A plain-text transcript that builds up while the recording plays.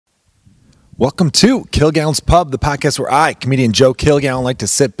Welcome to Kilgallen's Pub, the podcast where I, comedian Joe Kilgallen, like to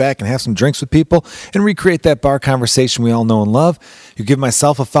sit back and have some drinks with people and recreate that bar conversation we all know and love. You give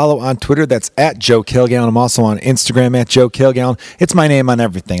myself a follow on Twitter. That's at Joe Kilgallen. I'm also on Instagram at Joe Kilgallen. It's my name on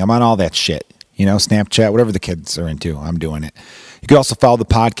everything. I'm on all that shit. You know, Snapchat, whatever the kids are into, I'm doing it. You can also follow the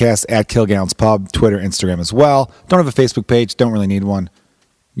podcast at Kilgallen's Pub, Twitter, Instagram as well. Don't have a Facebook page. Don't really need one.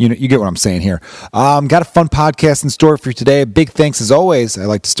 You know, you get what I'm saying here. Got a fun podcast in store for you today. Big thanks, as always, I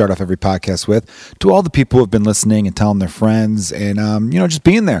like to start off every podcast with, to all the people who have been listening and telling their friends and, just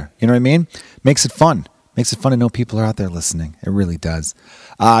being there. You know what I mean? Makes it fun. Makes it fun to know people are out there listening. It really does.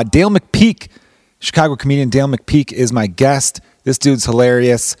 Dale McPeak, Chicago comedian Dale McPeak is my guest. This dude's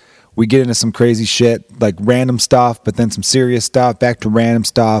hilarious. We get into some crazy shit, like random stuff, but then some serious stuff, back to random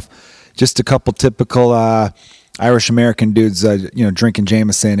stuff. Just a couple typical Irish-American dudes, drinking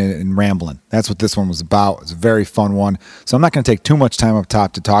Jameson and rambling. That's what this one was about. It's a very fun one. So I'm not going to take too much time up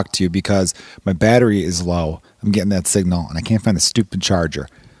top to talk to you because my battery is low. I'm getting that signal, and I can't find the stupid charger.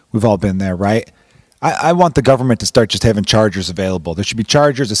 We've all been there, right? I want the government to start just having chargers available. There should be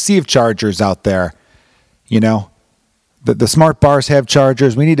chargers, a sea of chargers out there. You know, the smart bars have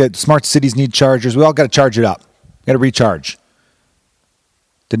chargers. Smart cities need chargers. We all got to charge it up. Got to recharge.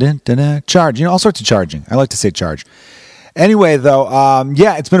 Charge, all sorts of charging. I like to say charge. Anyway, though,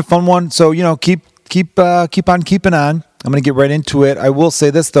 it's been a fun one. So, keep on keeping on. I'm going to get right into it. I will say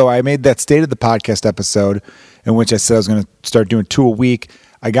this, though. I made that State of the Podcast episode in which I said I was going to start doing 2 a week.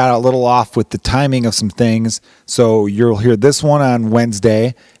 I got a little off with the timing of some things. So you'll hear this one on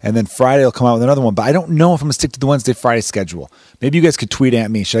Wednesday, and then Friday I'll come out with another one. But I don't know if I'm going to stick to the Wednesday-Friday schedule. Maybe you guys could tweet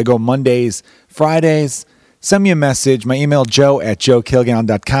at me. Should I go Mondays, Fridays? Send me a message. My email,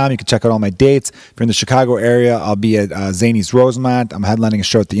 joe@joekilgallen.com. You can check out all my dates. If you're in the Chicago area, I'll be at Zany's Rosemont. I'm headlining a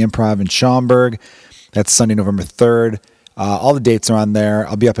show at the Improv in Schaumburg. That's Sunday, November 3rd. All the dates are on there.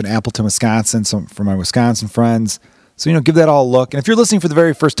 I'll be up in Appleton, Wisconsin, for my Wisconsin friends. So, give that all a look. And if you're listening for the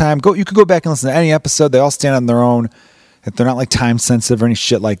very first time, you could go back and listen to any episode. They all stand on their own. If they're not like time sensitive or any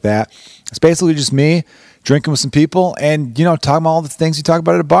shit like that. It's basically just me drinking with some people and, talking about all the things you talk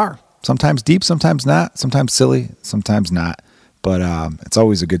about at a bar. Sometimes deep, sometimes not. Sometimes silly, sometimes not. But it's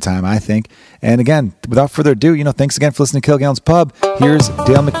always a good time, I think. And again, without further ado, thanks again for listening to Kilgallen's Pub. Here's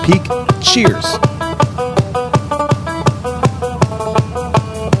Dale McPeak. Cheers.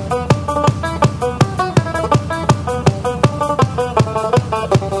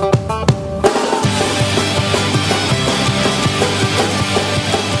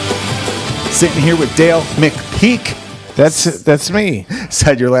 Sitting here with Dale McPeak. That's me.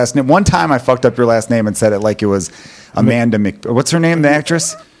 Said your last name. One time I fucked up your last name and said it like it was Amanda What's her name, the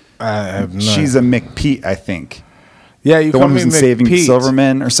actress? She's a McPete, I think. Yeah, you the call one who's me in Saving McPete.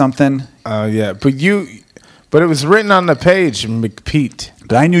 Silverman or something. Yeah, but it was written on the page, McPete.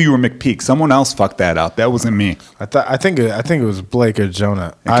 But I knew you were McPeak. Someone else fucked that up. That wasn't me. I think it was Blake or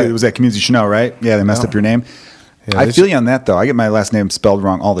Jonah. It was at Community Chanel, right? Yeah, they messed up your name. Yeah, I feel you on that though. I get my last name spelled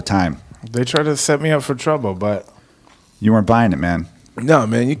wrong all the time. They try to set me up for trouble, but you weren't buying it, man. No,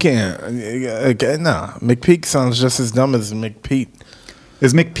 man, you can't. No, McPeak sounds just as dumb as McPete.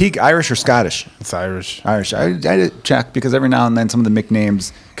 Is McPeak Irish or Scottish? It's Irish. Irish. I did check because every now and then some of the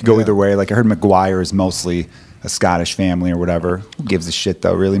McNames could go either way. Like I heard McGuire is mostly a Scottish family or whatever. Who gives a shit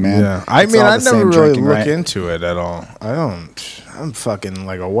though, really, man? Yeah. I never really look into it at all. I don't. I'm fucking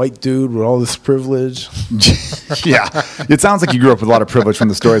like a white dude with all this privilege. Yeah. It sounds like you grew up with a lot of privilege from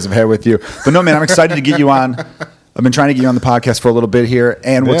the stories I've had with you. But no, man, I'm excited to get you on. I've been trying to get you on the podcast for a little bit here.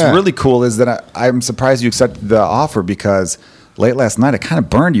 And what's really cool is that I'm surprised you accepted the offer because late last night I kind of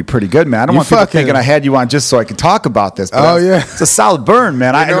burned you pretty good, man. I don't want people thinking I had you on just so I could talk about this. But it's a solid burn,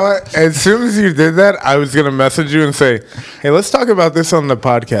 man. You know what? As soon as you did that, I was going to message you and say, hey, let's talk about this on the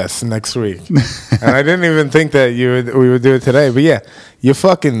podcast next week. And I didn't even think that we would do it today. But yeah, you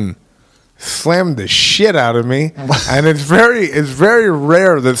fucking slammed the shit out of me. And it's very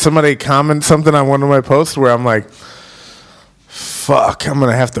rare that somebody comments something on one of my posts where I'm like, fuck, I'm going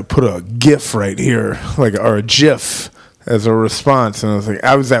to have to put a GIF right here, or a GIF as a response. And I was like,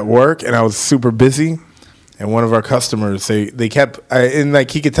 I was at work and I was super busy. And one of our customers, they kept,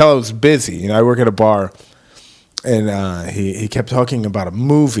 he could tell I was busy. I work at a bar. And he kept talking about a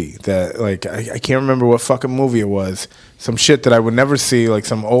movie that, I can't remember what fucking movie it was. Some shit that I would never see, like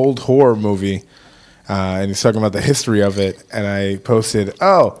some old horror movie. And he's talking about the history of it. And I posted,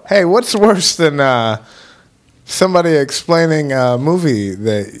 oh, hey, what's worse than somebody explaining a movie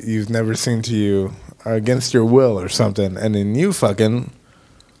that you've never seen to you against your will or something? And then you fucking...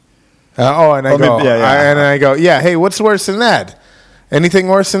 I go, yeah, hey, what's worse than that? Anything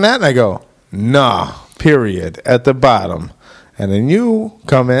worse than that? And I go, nah. Period at the bottom, and then you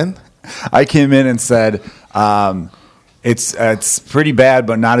come in I came in and said, it's pretty bad,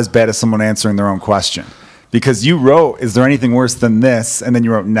 but not as bad as someone answering their own question. Because you wrote, is there anything worse than this? And then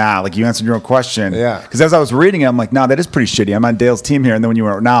you wrote, nah. Like, you answered your own question. Yeah. Because as I was reading it, I'm like, nah, that is pretty shitty. I'm on Dale's team here. And then when you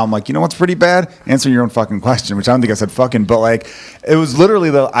wrote, nah, I'm like, you know what's pretty bad? Answering your own fucking question, which I don't think I said fucking. But, like, it was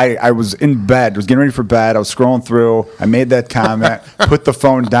literally, I was in bed, was getting ready for bed. I was scrolling through. I made that comment, put the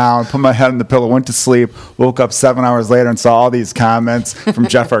phone down, put my head on the pillow, went to sleep, woke up 7 hours later and saw all these comments from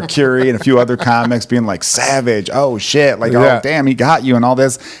Jeff Arcuri and a few other comics being like, savage, oh, shit. Like, oh, damn, he got you and all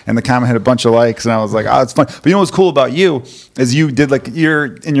this. And the comment had a bunch of likes. And I was like, oh, it's fun. But you know what's cool about you is you did, like,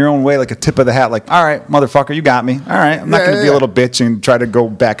 you're in your own way, like a tip of the hat, like, all right, motherfucker, you got me. All right, I'm not going to be a little bitch and try to go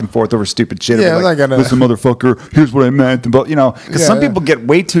back and forth over stupid shit. Yeah, like, I'm not gonna... listen, motherfucker, here's what I meant. But, you know, because some people get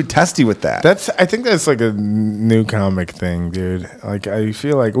way too testy with that. I think that's like a new comic thing, dude. Like, I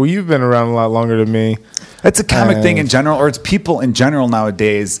feel like, well, you've been around a lot longer than me. It's a comic thing in general, or it's people in general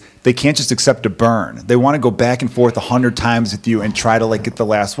nowadays. They can't just accept a burn. They want to go back and forth 100 times with you and try to, like, get the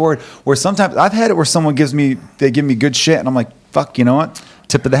last word. Where sometimes I've had it where someone give me good shit, and I'm like, fuck, you know what?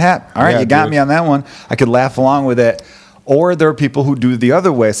 Tip of the hat. All right, you got me on that one. I could laugh along with it. Or there are people who do the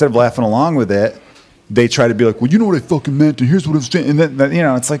other way. Instead of laughing along with it, they try to be like, well, you know what I fucking meant, and here's what I was saying. And then, you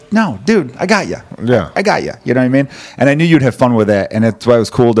know, it's like, no, dude, I got you. Yeah. I got you. You know what I mean? And I knew you'd have fun with it, and that's why it was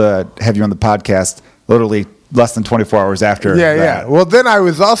cool to have you on the podcast literally less than 24 hours after that. Yeah. Well, then I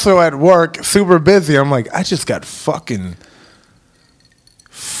was also at work, super busy. I'm like, I just got fucking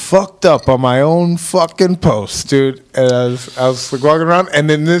fucked up on my own fucking post, dude. And I was like walking around, and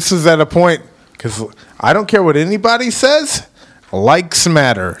then this is at a point, because I don't care what anybody says, likes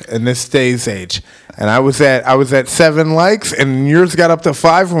matter in this day's age. And I was at 7 likes, and yours got up to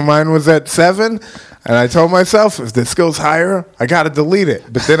 5 when mine was at 7. And I told myself, if this goes higher, I got to delete it.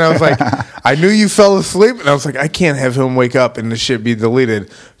 But then I was like, I knew you fell asleep, and I was like, I can't have him wake up and this shit be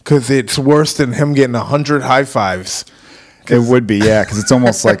deleted, because it's worse than him getting 100 high fives. It would be, yeah, because it's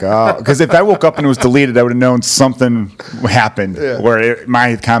almost like, oh, because if I woke up and it was deleted, I would have known something happened where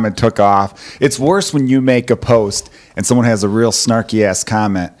my comment took off. It's worse when you make a post and someone has a real snarky ass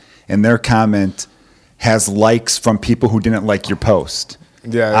comment, and their comment has likes from people who didn't like your post.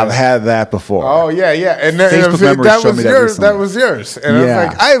 Yeah, I've had that before. Oh yeah, and Facebook memories that showed was me yours. that That was yours. And I was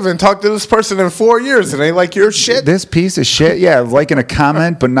like, I haven't talked to this person in 4 years, and they like your shit. This piece of shit, yeah, liking a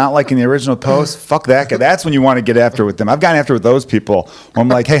comment but not liking the original post. Fuck that guy. That's when you want to get after with them. I've gotten after with those people. Where I'm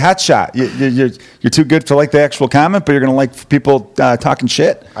like, hey, hotshot, you're too good for like the actual comment, but you're gonna like people talking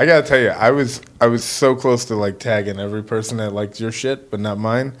shit. I gotta tell you, I was so close to like tagging every person that liked your shit, but not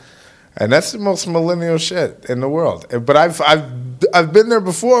mine. And that's the most millennial shit in the world. But I've been there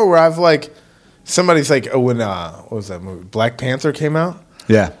before where I've like, somebody's like, oh, when what was that movie? Black Panther came out.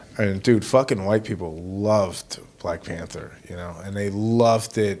 Yeah. And dude, fucking white people loved Black Panther, you know, and they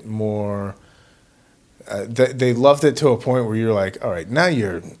loved it more. They loved it to a point where you're like, all right, now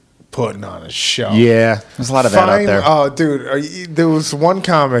you're putting on a show. Yeah, there's a lot of that out there. Oh, dude, there was one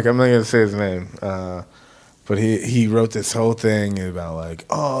comic. I'm not gonna say his name. But he wrote this whole thing about like,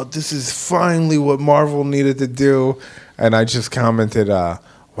 oh, this is finally what Marvel needed to do. And I just commented,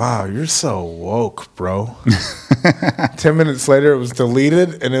 wow, you're so woke, bro. 10 minutes later, it was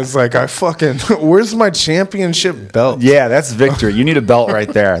deleted. And it's like, where's my championship belt? Yeah, that's victory. You need a belt right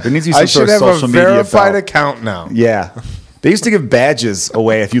there. There needs to be some I sort should of have social a media verified belt. account now. Yeah. They used to give badges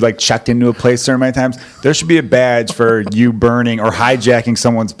away if you like checked into a place so many times. There should be a badge for you burning or hijacking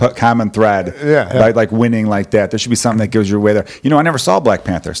someone's common thread by like winning like that. There should be something that goes your way there. You know, I never saw Black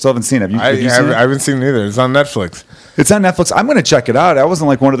Panther. Still haven't seen it. Have you seen it? I haven't seen it either. It's on Netflix. It's on Netflix. I'm going to check it out. I wasn't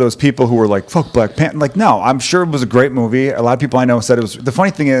like one of those people who were like, fuck Black Panther. Like, no, I'm sure it was a great movie. A lot of people I know said it was. The funny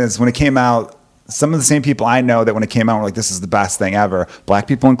thing is, when it came out, some of the same people I know that when it came out were like, this is the best thing ever, black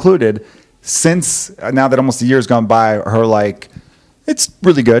people included, since now that almost a year's gone by, are like, it's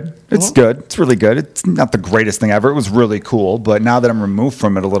really good. It's good. It's really good. It's not the greatest thing ever. It was really cool. But now that I'm removed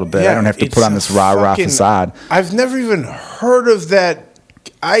from it a little bit, I don't have to put on this rah-rah facade. I've never even heard of that.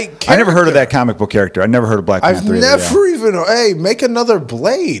 I never heard of that comic book character. I never heard of Black Panther. I've never even, make another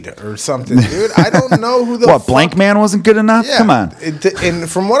Blade or something, dude. I don't know who the What, Blank Man wasn't good enough? Yeah. Come on. And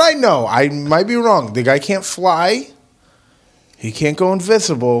from what I know, I might be wrong. The guy can't fly. He can't go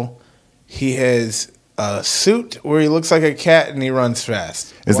invisible. He has a suit where he looks like a cat and he runs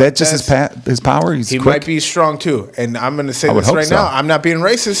fast. Is that just his power? He might be strong too. And I'm going to say this right now. I'm not being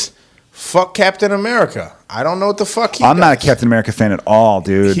racist. Fuck Captain America. I don't know what the fuck he does. I'm not a Captain America fan at all,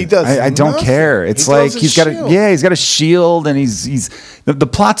 dude. He does. I don't care. It's like he's got a shield, and he's the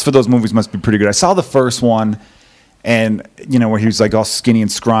plots for those movies must be pretty good. I saw the first one, And, you know, where he was like all skinny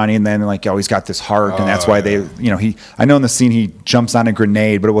and scrawny, and then like, oh, he's got this heart, and that's why they, you know, I know in the scene he jumps on a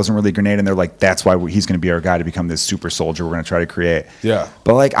grenade, but it wasn't really a grenade, and they're like, that's why he's going to be our guy to become this super soldier we're going to try to create. Yeah.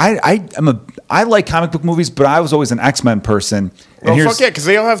 But like, I like comic book movies, but I was always an X-Men person. Oh, fuck yeah, because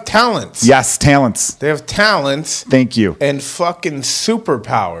they all have talents. Yes, talents. They have talents. Thank you. And fucking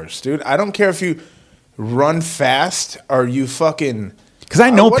superpowers, dude. I don't care if you run fast or you fucking... Because I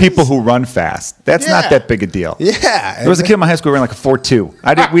know people who run fast. That's not that big a deal. Yeah. There was a kid in my high school who ran like a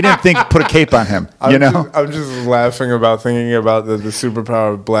 4.2. We didn't think put a cape on him. I'm just laughing about thinking about the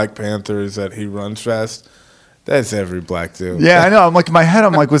superpower of Black Panther is that he runs fast. That's every black dude. Yeah, I know. I'm like, in my head,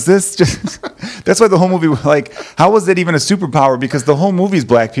 I'm like, was this just... That's why the whole movie, like, how was it even a superpower? Because the whole movie's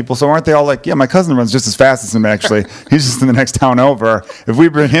black people, so aren't they all like, yeah, my cousin runs just as fast as him, actually. He's just in the next town over. If we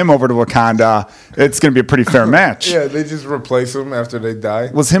bring him over to Wakanda, it's going to be a pretty fair match. Yeah, they just replace him after they die.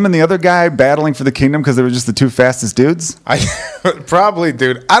 Was him and the other guy battling for the kingdom because they were just the two fastest dudes? Probably,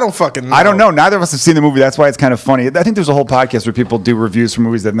 dude. I don't fucking know. I don't know. Neither of us have seen the movie. That's why it's kind of funny. I think there's a whole podcast where people do reviews for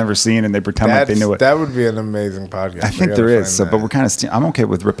movies they've never seen, and they pretend like they knew it. That would be an amazing podcast. I think there is, but we're kind of. I'm okay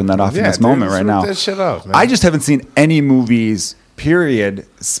with ripping that off in this moment right now. That shit up, man. I just haven't seen any movies, period,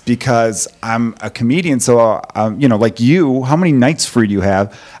 because I'm a comedian. So, you know, like you, how many nights free do you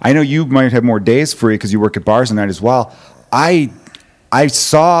have? I know you might have more days free because you work at bars at night as well. I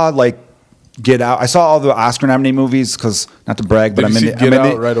saw like Get Out. I saw all the Oscar nominated movies because, not to brag, but I'm in the Get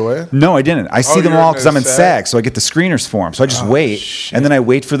Out right away. No, I didn't. I see them all because I'm in SAG, so I get the screeners for them. So I just wait, shit. And then I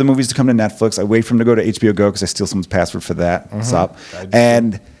wait for the movies to come to Netflix. I wait for them to go to HBO Go because I steal someone's password for that. What's up?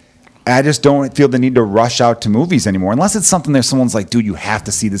 And I just don't feel the need to rush out to movies anymore, unless it's something that someone's like, dude, you have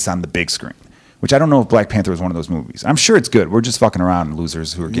to see this on the big screen. Which I don't know if Black Panther is one of those movies. I'm sure it's good. We're just fucking around,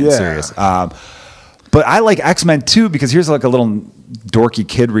 losers who are getting serious. But I like X-Men too, because here's like a little dorky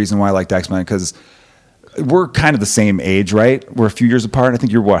kid reason why I liked X-Men, because we're kind of the same age, right? We're a few years apart. I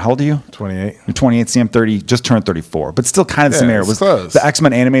think you're what? How old are you? 28. You're 28. See, I'm 30. Just turned 34, but still kind of the same era. It was close. The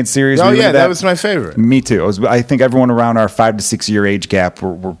X-Men animated series. Oh yeah, that was my favorite. Me too. I think everyone around our 5 to 6 year age gap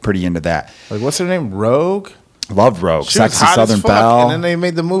were pretty into that. Like, what's her name? Rogue. Loved Rogue. She was Sexy hot Southern as fuck, Belle. and then they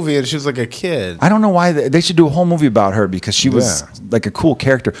made the movie, and she was like a kid. I don't know why they should do a whole movie about her, because she was like a cool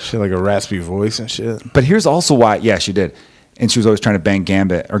character. She had like a raspy voice and shit. But here's also why. Yeah, she did. And she was always trying to bang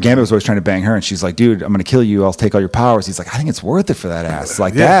Gambit, or Gambit was always trying to bang her, and she's like, dude, I'm going to kill you. I'll take all your powers. He's like, I think it's worth it for that ass.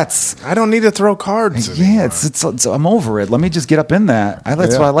 Like, I don't need to throw cards anymore. It's I'm over it. Let me just get up in that.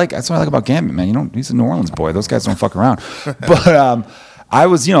 That's what I like. That's what I like about Gambit, man. He's a New Orleans boy. Those guys don't fuck around. But I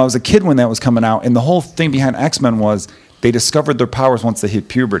was a kid when that was coming out, and the whole thing behind X-Men was they discovered their powers once they hit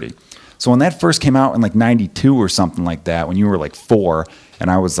puberty. So when that first came out in like 92 or something like that, when you were like 4 and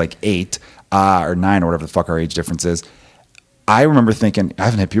I was like 8 or 9 or whatever the fuck our age difference is, I remember thinking, I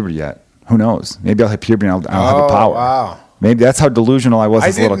haven't hit puberty yet. Who knows? Maybe I'll hit puberty and I'll have the power. Wow. Maybe that's how delusional I was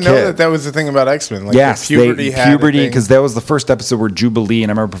as a little kid. I didn't know that was the thing about X-Men. Like yes, puberty, because that was the first episode where Jubilee,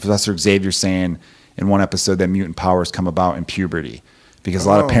 and I remember Professor Xavier saying in one episode that mutant powers come about in puberty. Because a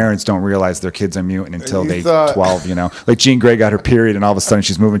lot of parents don't realize their kids are mutant until they 12, Like Jean Grey got her period and all of a sudden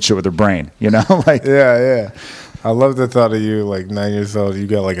she's moving shit with her brain, like. Yeah. I love the thought of you, like 9 years old, you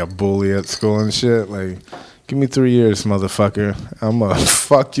got like a bully at school and shit. Like, give me 3 years, motherfucker. I'm going to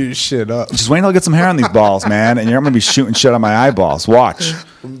fuck your shit up. Just wait until I get some hair on these balls, man. And I'm going to be shooting shit on my eyeballs. Watch.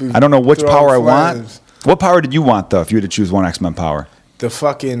 I don't know which power I want. What power did you want, though, if you had to choose one X-Men power? The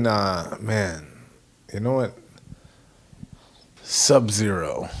fucking, man, you know what?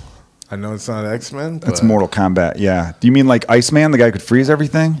 Sub-Zero. I know it's not X-Men. That's Mortal Kombat, yeah. Do you mean like Iceman, the guy who could freeze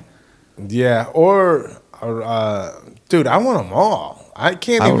everything? Yeah, or dude, I want them all. I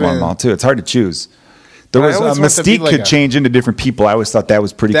would want them all, too. It's hard to choose. There was Mystique could change into different people. I always thought that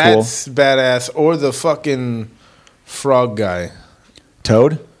was pretty cool. That's badass. Or the fucking frog guy.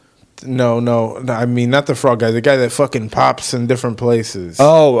 Toad? No. I mean, not the frog guy. The guy that fucking pops in different places.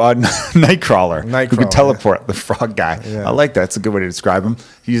 Oh, Nightcrawler. Who could teleport, the frog guy. Yeah. I like that. It's a good way to describe him.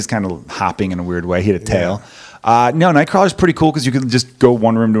 He's just kind of hopping in a weird way. He had a tail. No, Nightcrawler's pretty cool because you can just go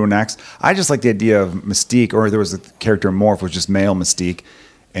one room to the next. I just like the idea of Mystique, or there was a character in Morph, was just male Mystique,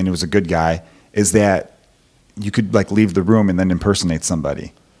 and it was a good guy, is that you could like leave the room and then impersonate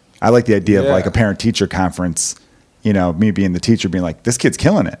somebody. I like the idea of like a parent-teacher conference. Me being the teacher being like, this kid's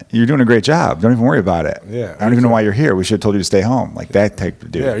killing it. You're doing a great job. Don't even worry about it. Yeah. I don't even know why you're here. We should have told you to stay home. Like that type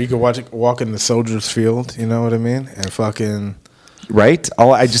of dude. Yeah, you could walk in the soldier's field, you know what I mean? And fucking... Right?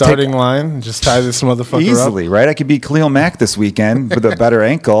 Starting line, just tie this motherfucker easily, up. Right? I could be Khalil Mack this weekend with a better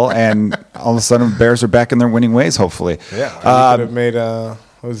ankle, and all of a sudden Bears are back in their winning ways, hopefully. Yeah. You could have made, what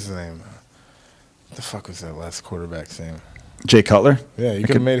was his name? What the fuck was that last quarterback's name? Jay Cutler? Yeah, you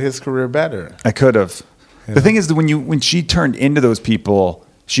could have made his career better. I could have. The thing is that when she turned into those people,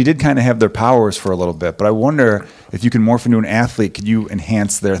 she did kind of have their powers for a little bit. But I wonder if you can morph into an athlete, could you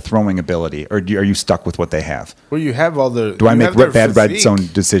enhance their throwing ability, or are you stuck with what they have? Well, you have all the. Do I make bad red physique. zone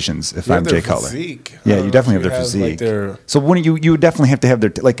decisions if I'm Jay Cutler? Physique. Yeah, you definitely have their physique. So wouldn't you would definitely have to have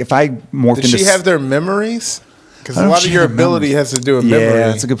their like if I morphed Does into. she have their memories? Because I a don't know lot if of she your had ability memories. has to do with memory. Yeah,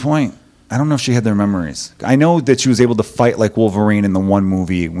 that's a good point. I don't know if she had their memories. I know that she was able to fight like Wolverine in the one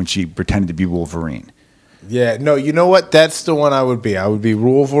movie when she pretended to be Wolverine. Yeah, no, you know what? That's the one I would be. I would be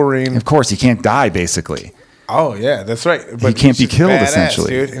Wolverine. Of course, he can't die, basically. Oh, yeah, that's right. But He can't be he's just killed, badass, essentially.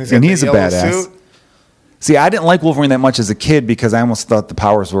 dude. And And got he's the a yellow badass. suit. See, I didn't like Wolverine that much as a kid because I almost thought the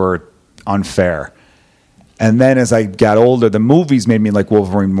powers were unfair. And then as I got older, the movies made me like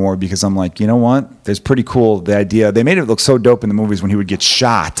Wolverine more because I'm like, you know what? There's pretty cool. The idea, they made it look so dope in the movies when he would get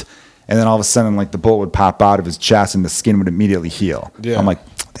shot. And then all of a sudden, like the bullet would pop out of his chest and the skin would immediately heal. Yeah. I'm like,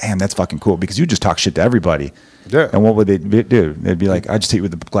 damn, that's fucking cool because you just talk shit to everybody. Yeah. And what would they do? They'd be like, I just hit you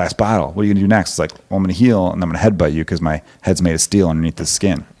with a glass bottle. What are you going to do next? It's like, well, I'm going to heal and I'm going to headbutt you because my head's made of steel underneath the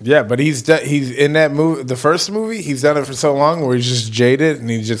skin. Yeah, but he's in that movie, the first movie, he's done it for so long where he's just jaded and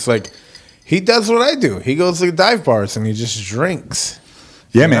he's just like, he does what I do. He goes to dive bars and he just drinks.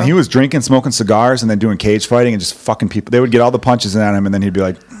 Yeah, You man. know? He was drinking, smoking cigars, and then doing cage fighting and just fucking people. They would get all the punches in on him, and then he'd be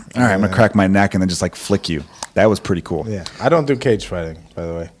like, all right, I'm going to crack my neck, and then just like flick you. That was pretty cool. Yeah, I don't do cage fighting, by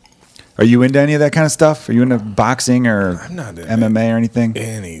the way. Are you into any of that kind of stuff? Are you into boxing or I'm not into MMA or anything?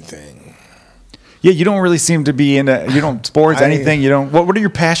 Anything. Yeah, you don't really seem to be into, you don't, sports, anything? You don't, what are your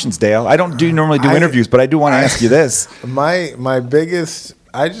passions, Dale? I don't normally do interviews, but I do want to ask you this. My biggest,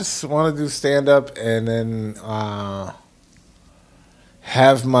 I just want to do stand up and then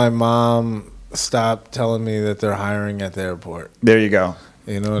have my mom stop telling me that they're hiring at the airport. There you go.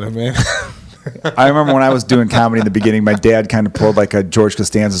 You know what I mean? I remember when I was doing comedy in the beginning, my dad kind of pulled like a George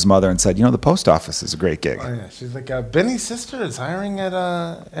Costanza's mother and said, you know, the post office is a great gig. Oh, yeah. She's like, Benny's sister is hiring at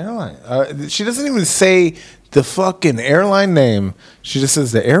airline. She doesn't even say the fucking airline name. She just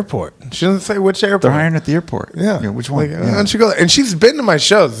says the airport. She doesn't say which airport. They're hiring at the airport. Yeah. Which one? Like, why don't you go there? And she's been to my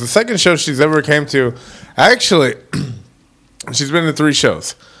shows. The second show she's ever came to, actually, she's been to 3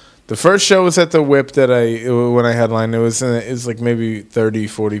 shows. The first show was at the Whip when I headlined. It was like maybe 30,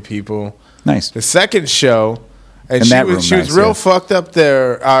 40 people. Nice. The second show, and In that room, she was nice, real yeah. fucked up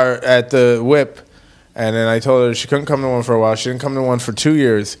there at the Whip. And then I told her she couldn't come to one for a while. She didn't come to one for 2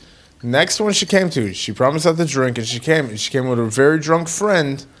 years. Next one she came to, she promised not to drink, and she came. And she came with a very drunk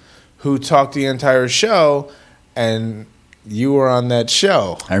friend who talked the entire show, and you were on that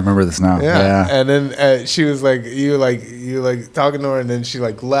show. I remember this now. Yeah. And then she was like, you talking to her, and then she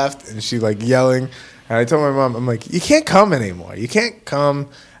like left, and she like yelling. And I told my mom, I'm like, you can't come anymore. You can't come.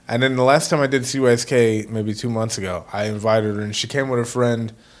 And then the last time I did CYSK, maybe 2 months ago, I invited her, and she came with a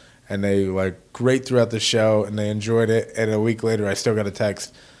friend, and they like great throughout the show, and they enjoyed it. And a week later, I still got a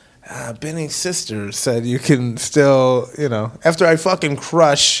text. Benny's sister said you can still, after I fucking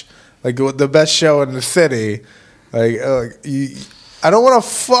crush like the best show in the city, I don't want to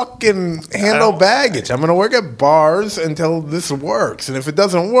fucking handle baggage. I'm going to work at bars until this works. And if it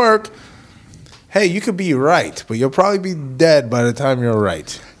doesn't work, hey, you could be right, but you'll probably be dead by the time you're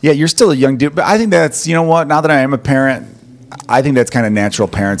right. Yeah, you're still a young dude, but I think that's, you know what, now that I am a parent, I think that's kind of natural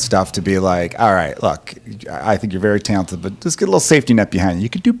parent stuff to be like, all right, look, I think you're very talented, but just get a little safety net behind you. You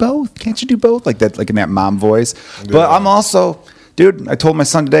could do both. Can't you do both? Like that, like in that mom voice. Yeah. But I'm also, dude, I told my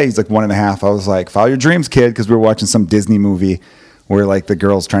son today, he's like 1.5. I was like, follow your dreams, kid, because we were watching some Disney movie where like the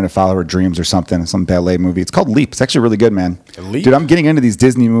girl's trying to follow her dreams or something, some ballet movie. It's called Leap. It's actually really good, man. Leap? Dude, I'm getting into these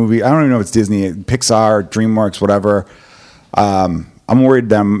Disney movies. I don't even know if it's Disney, Pixar, DreamWorks, whatever. I'm worried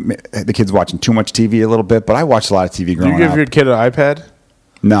the kid's watching too much TV a little bit, but I watched a lot of TV growing up. You give your kid an iPad?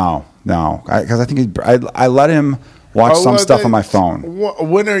 No, because I think I let him watch some stuff on my phone.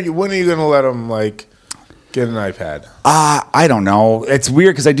 When are you going to let him like get an iPad? I don't know. It's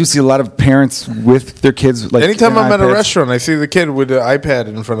weird because I do see a lot of parents with their kids. Like anytime I'm at a restaurant, I see the kid with the iPad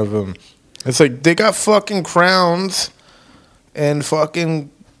in front of him. It's like they got fucking crowns and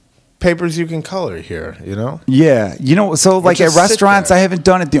fucking papers you can color here, you know? Yeah. So like at restaurants, I haven't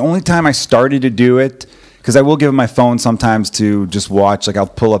done it. The only time I started to do it, because I will give him my phone sometimes to just watch. Like I'll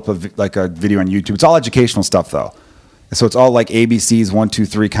pull up a video on YouTube. It's all educational stuff though. So it's all like ABCs, 1, 2,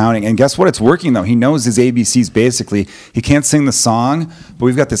 3 counting. And guess what? It's working though. He knows his ABCs basically. He can't sing the song, but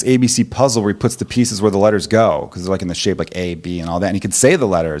we've got this ABC puzzle where he puts the pieces where the letters go because they're like in the shape like A, B, and all that. And he can say the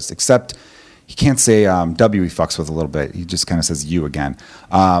letters, except he can't say W. He fucks with a little bit. He just kind of says U again.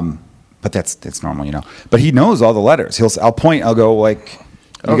 But that's normal, But he knows all the letters. I'll point. I'll go like,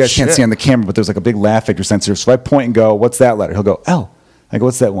 you guys can't see on the camera, but there's like a big laugh factor sensor. So I point and go, what's that letter? He'll go L. I go,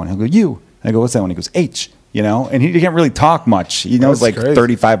 what's that one? He'll go U. I go, what's that one? He goes, H. You know, and he can't really talk much. He knows That's like crazy.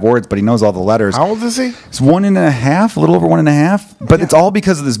 35 words, but he knows all the letters. How old is he? It's 1.5, a little over 1.5, but it's all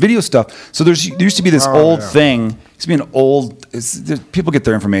because of this video stuff. So there used to be this old thing. It used to be an old. People get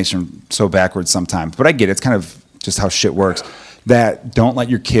their information so backwards sometimes, but I get it. It's kind of just how shit works. That don't let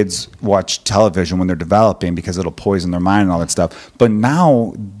your kids watch television when they're developing because it'll poison their mind and all that stuff. But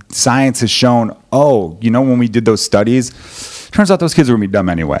now science has shown, when we did those studies, turns out those kids are going to be dumb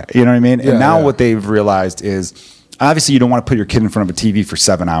anyway. You know what I mean? And now what they've realized is, obviously you don't want to put your kid in front of a TV for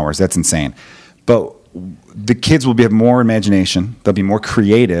 7 hours. That's insane. But the kids will have more imagination. They'll be more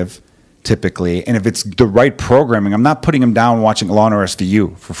creative, typically. And if it's the right programming, I'm not putting them down watching Law and Order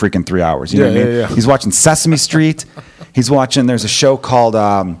SVU for freaking 3 hours. You know what I mean? Yeah. He's watching Sesame Street. He's watching, there's a show called,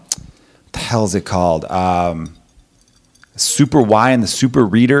 what the hell is it called? Super Y and the Super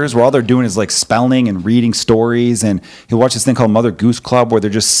Readers, where all they're doing is like spelling and reading stories. And he'll watch this thing called Mother Goose Club, where they're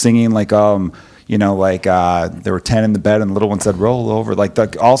just singing like, there were 10 in the bed and the little one said roll over. Like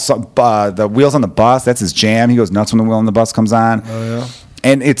the Wheels on the Bus, that's his jam. He goes nuts when the wheel on the bus comes on. Oh yeah.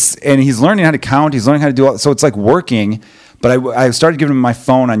 And he's learning how to count. He's learning how to do all. So it's like working. But I started giving him my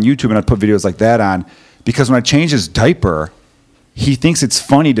phone on YouTube, and I'd put videos like that on, because when I change his diaper, he thinks it's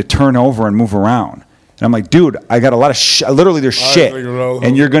funny to turn over and move around. And I'm like, dude, I got a lot of shit. Literally, there's shit.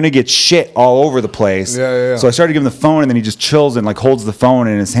 And you're going to get shit all over the place. Yeah. So I started giving him the phone, and then he just chills and like holds the phone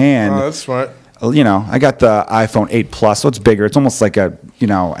in his hand. Oh, that's smart. You know, I got the iPhone 8 Plus, so it's bigger. It's almost like an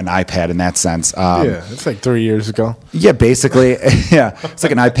iPad in that sense. It's like 3 years ago. Yeah, basically. Yeah, it's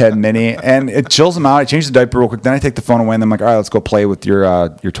like an iPad mini, and it chills them out. I change the diaper real quick, then I take the phone away, and I'm like, all right, let's go play with your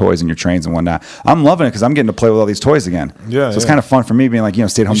toys and your trains and whatnot. I'm loving it because I'm getting to play with all these toys again. Yeah, so it's kind of fun for me being like,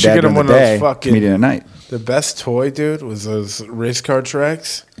 stay-at-home dad during the day, comedian at night. The best toy, dude, was those race car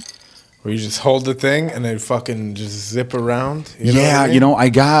tracks where you just hold the thing and they fucking just zip around. You know what I mean? I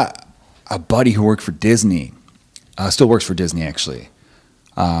got a buddy who worked for Disney, still works for Disney actually.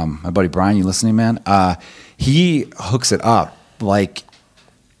 My buddy Brian, you listening, man? He hooks it up. Like,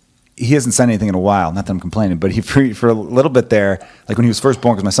 he hasn't sent anything in a while. Not that I'm complaining, but he for a little bit there, like when he was first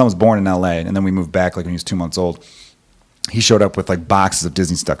born, because my son was born in LA, and then we moved back like when he was 2 months old. He showed up with like boxes of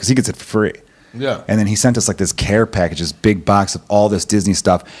Disney stuff because he gets it for free. Yeah. And then he sent us like this care package, this big box of all this Disney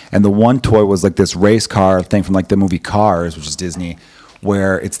stuff. And the one toy was like this race car thing from like the movie Cars, which is Disney,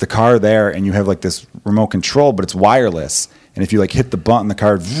 where it's the car there and you have like this remote control, but it's wireless. And if you like hit the button, the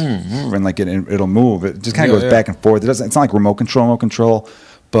car and like it'll move. It just kind of goes back and forth. It's not like remote control,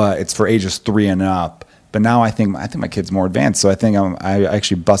 but it's for ages 3 and up. But now I think my kid's more advanced, so I think I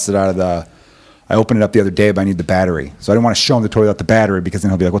actually busted out of I opened it up the other day, but I need the battery. So I didn't want to show him the toy without the battery, because then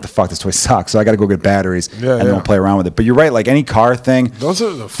he'll be like, what the fuck, this toy sucks. So I got to go get batteries, and then we'll play around with it. But you're right, like any car thing. Those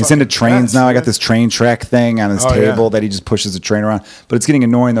are the he's into trains now. I got this train track thing on his table that he just pushes the train around. But it's getting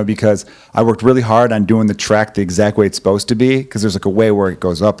annoying, though, because I worked really hard on doing the track the exact way it's supposed to be, because there's like a way where it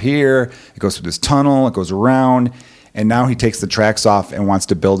goes up here, it goes through this tunnel, it goes around. And now he takes the tracks off and wants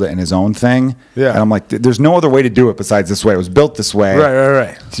to build it in his own thing. Yeah. And I'm like, there's no other way to do it besides this way. It was built this way.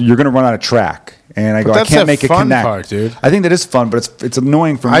 Right. So you're going to run out of track. And I go, I can't make it connect. Part, dude. I think that is fun, but it's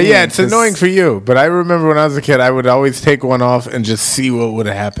annoying for me. Yeah, it's annoying for you. But I remember when I was a kid, I would always take one off and just see what would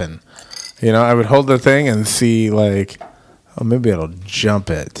happen. I would hold the thing and see like, oh, maybe it'll jump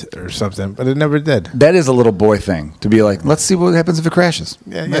it or something. But it never did. That is a little boy thing, to be like, let's see what happens if it crashes.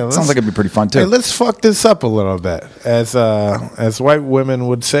 Yeah. That sounds like it'd be pretty fun, too. Hey, let's fuck this up a little bit. As white women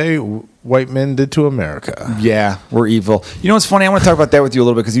would say, white men did to America. Yeah, we're evil. You know what's funny? I want to talk about that with you a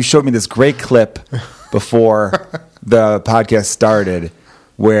little bit, because you showed me this great clip before the podcast started,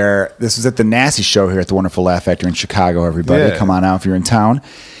 where this was at the Nasty Show here at the Wonderful Laugh Factory in Chicago, everybody. Yeah. Come on out if you're in town.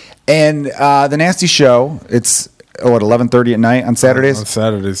 And the Nasty Show, it's, at 11:30 at night on Saturdays? On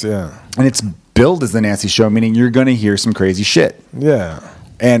Saturdays, yeah. And it's billed as the Nasty Show, meaning you're going to hear some crazy shit. Yeah.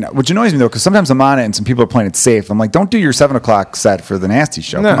 And which annoys me, though, because sometimes I'm on it and some people are playing it safe. I'm like, don't do your 7 o'clock set for the Nasty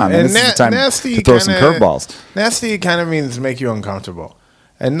Show. Come on, man. This is the time to throw some curveballs. Nasty kind of means make you uncomfortable.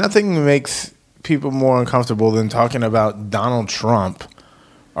 And nothing makes people more uncomfortable than talking about Donald Trump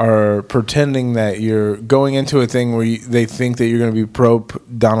or pretending that you're going into a thing where they think that you're going to be pro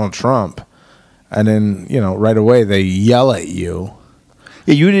Donald Trump. And then, right away they yell at you.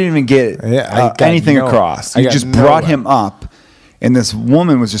 Yeah, you didn't even get anything across. You just brought him up, and this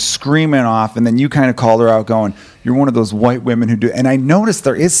woman was just screaming off, and then you kind of called her out going, you're one of those white women who do. And I noticed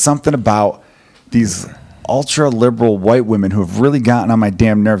there is something about these ultra-liberal white women who have really gotten on my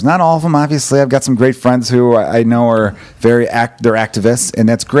damn nerves. Not all of them, obviously. I've got some great friends who I know are they're activists, and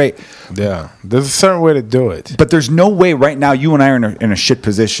that's great. Yeah, there's a certain way to do it. But there's no way right now you and I are in a shit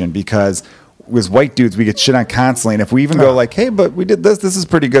position, because as white dudes, we get shit on constantly. And if we even go like, hey, but we did this is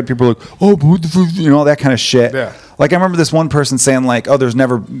pretty good. People are like, oh, but what the fuck, you know, all that kind of shit. Yeah. Like I remember this one person saying like, oh, there's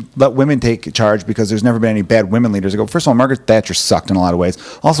never, let women take charge because there's never been any bad women leaders. I go, first of all, Margaret Thatcher sucked in a lot of ways.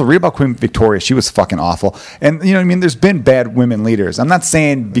 Also, read about Queen Victoria. She was fucking awful. And you know what I mean? There's been bad women leaders. I'm not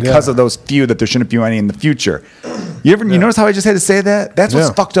saying because of those few that there shouldn't be any in the future. You notice how I just had to say that? That's what's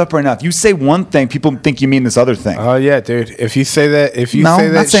fucked up right now. If you say one thing, people think you mean this other thing. Oh yeah, dude. If you say that, say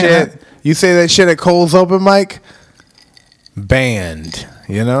that shit, you say that shit at Cole's open mic, banned.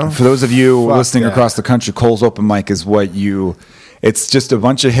 You know. For those of you listening across the country, Cole's open mic is it's just a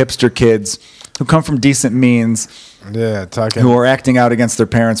bunch of hipster kids who come from decent means. Yeah, who are acting out against their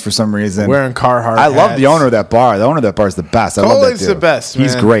parents for some reason. Wearing Carhartt I love the owner of that bar. The owner of that bar is the best. I love that dude. The best, man.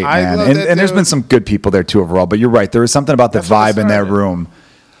 He's great, man. And there's been some good people there too overall. But you're right. There was something about the vibe in that room.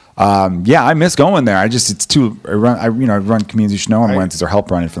 I miss going there. I run Comedians You Should Know on Wednesdays or help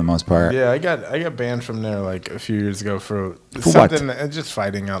run it for the most part. Yeah, I got banned from there like a few years ago for something just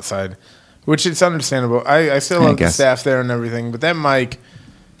fighting outside, which it's understandable. I still love the staff there and everything, but that mic,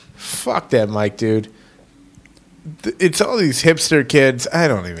 fuck that mic, dude. It's all these hipster kids. I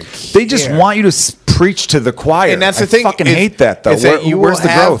don't even care. They just want you to preach to the choir. And that's the thing. I fucking hate that, though. Where's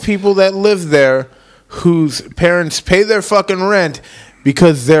the growth? People that live there whose parents pay their fucking rent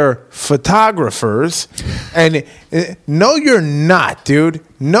because they're photographers. And no, you're not, dude.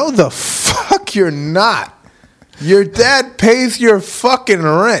 No, the fuck you're not. Your dad pays your fucking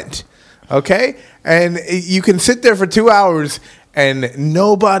rent, okay? And you can sit there for 2 hours and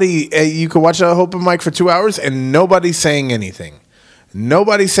nobody, you can watch a open mic for 2 hours and nobody's saying anything.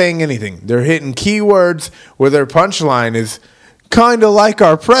 Nobody's saying anything. They're hitting keywords where their punchline is kind of like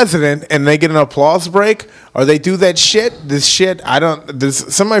our president, and they get an applause break, or they do that shit.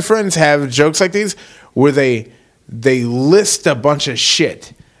 Some of my friends have jokes like these where they list a bunch of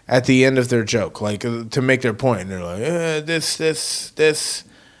shit at the end of their joke, like to make their point. And they're like, this,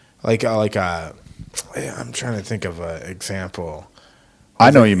 I'm trying to think of an example.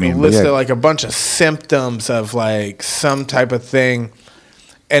 I know what you mean. List like a bunch of symptoms of like some type of thing.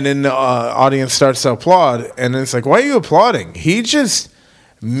 And then the audience starts to applaud. And it's like, why are you applauding? He just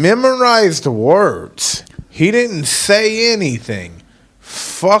memorized words. He didn't say anything.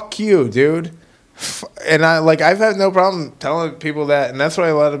 Fuck you, dude. And I've had no problem telling people that. And that's why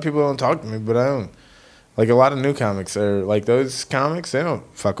a lot of people don't talk to me. But I don't. Like a lot of new comics are like those comics. They don't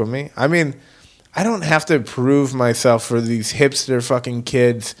fuck with me. I mean, I don't have to prove myself for these hipster fucking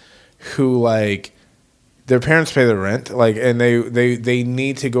kids who like their parents pay their rent, like, and they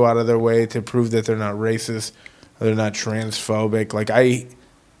need to go out of their way to prove that they're not racist or they're not transphobic.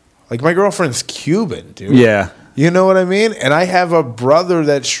 Like my girlfriend's Cuban, dude. Yeah. You know what I mean? And I have a brother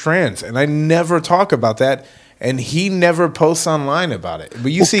that's trans, and I never talk about that, and he never posts online about it.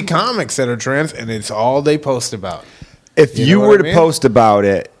 But you see comics that are trans, and it's all they post about. If you were to post about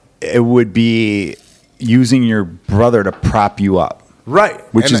it, it would be using your brother to prop you up. Right.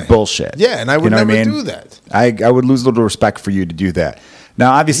 Which is bullshit. Yeah, and I would never do that. I would lose a little respect for you to do that.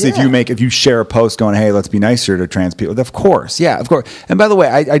 Now, obviously, if you share a post going, hey, let's be nicer to trans people, of course. Yeah, of course. And by the way,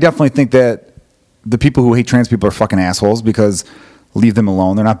 I definitely think that the people who hate trans people are fucking assholes because leave them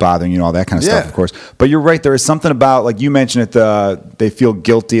alone. They're not bothering you, all that kind of stuff, of course. But you're right. There is something about, like you mentioned it, they feel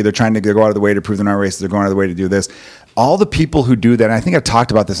guilty. They're trying to go out of the way to prove they're not racist. They're going out of the way to do this. All the people who do that, and I think I've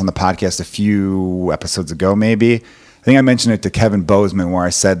talked about this on the podcast a few episodes ago, maybe. I think I mentioned it to Kevin Bozeman where I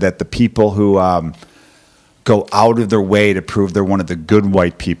said that the people who go out of their way to prove they're one of the good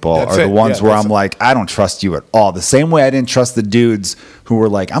white people are the ones where I'm like, I don't trust you at all. The same way I didn't trust the dudes who were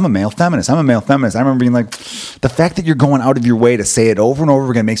like, I'm a male feminist. I remember being like, the fact that you're going out of your way to say it over and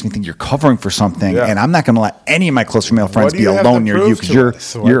over again makes me think you're covering for something, and I'm not going to let any of my close female friends be alone near you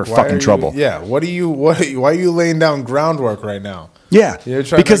because you're fucking trouble. Yeah. Why are you laying down groundwork right now? Yeah.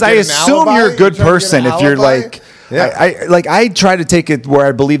 Because I assume you're a good person if you're like... Yeah. I try to take it where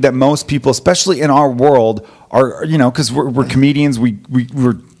I believe that most people, especially in our world, are, because we're comedians,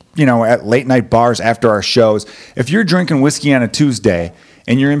 we're at late night bars after our shows. If you're drinking whiskey on a Tuesday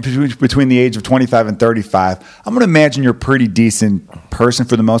and you're in between the age of 25 and 35, I'm going to imagine you're a pretty decent person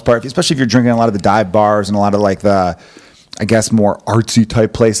for the most part, especially if you're drinking a lot of the dive bars and a lot of like the, I guess, more artsy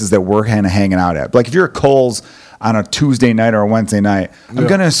type places that we're kind of hanging out at. Like if you're at Kohl's on a Tuesday night or a Wednesday night, I'm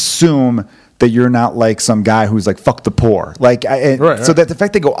going to assume that you're not like some guy who's like, fuck the poor. Like, so that the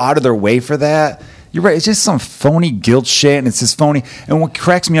fact they go out of their way for that, you're right. It's just some phony guilt shit. And it's just phony. And what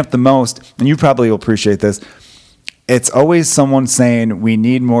cracks me up the most, and you probably will appreciate this, it's always someone saying we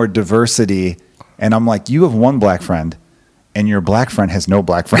need more diversity. And I'm like, you have one black friend and your black friend has no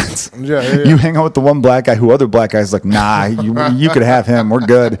black friends. Yeah. You hang out with the one black guy who other black guys like, nah, you could have him. We're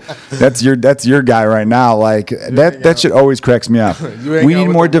good. That's your guy right now. Like that shit always cracks me up. We need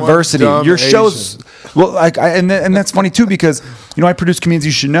more diversity. Your shows, well, like, and that's funny too, because, you know, I produce Comedians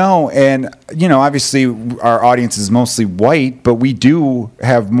You Should Know, and, you know, obviously our audience is mostly white, but we do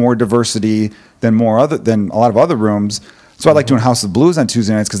have more diversity than a lot of other rooms. So I like doing House of Blues on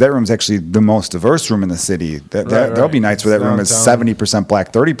Tuesday nights because that room's actually the most diverse room in the city. There'll be nights where that room is 70%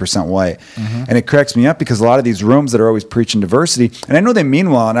 black, 30% white. And it cracks me up because a lot of these rooms that are always preaching diversity, and I know they mean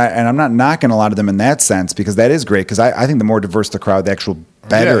well, and I'm not knocking a lot of them in that sense, because that is great, because I think the more diverse the crowd, the actual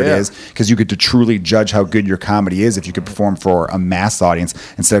better it is, because you get to truly judge how good your comedy is if you could perform for a mass audience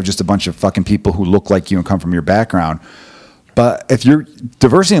instead of just a bunch of fucking people who look like you and come from your background. But if your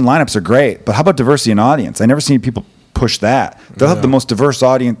diversity in lineups are great, but how about diversity in audience? I never seen people push that. They'll have the most diverse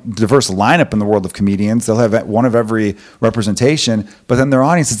lineup in the world of comedians. They'll have one of every representation, but then their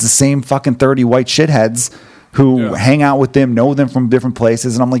audience is the same fucking 30 white shitheads who hang out with them, know them from different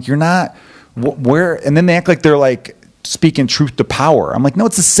places. And I'm like, you're not where, and then they act like they're like speaking truth to power. I'm like, no,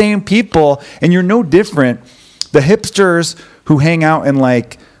 it's the same people, and you're no different. The hipsters who hang out and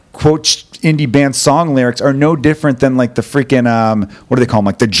like quote indie band song lyrics are no different than like the freaking what do they call them,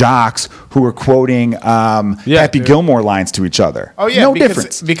 like the jocks who are quoting Happy Gilmore lines to each other. Oh yeah, no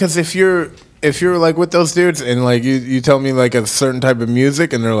difference. Because if you're like with those dudes and like you tell me like a certain type of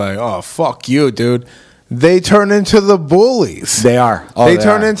music and they're like, oh fuck you, dude, they turn into the bullies. They are. They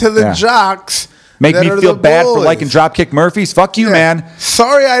turn into the jocks. Make me feel bad for liking Dropkick Murphys. Fuck you, man.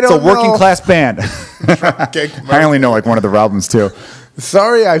 Sorry, I don't know. It's a working class band. I only know like one of the albums too.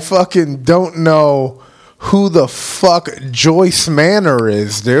 Sorry, I fucking don't know who the fuck Joyce Manor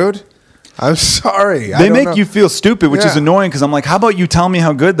is, dude. I'm sorry. They make you feel stupid, which is annoying, because I'm like, how about you tell me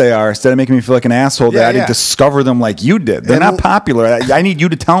how good they are instead of making me feel like an asshole that I didn't discover them like you did. They're not popular. I need you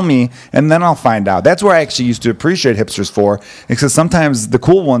to tell me, and then I'll find out. That's where I actually used to appreciate hipsters for, because sometimes the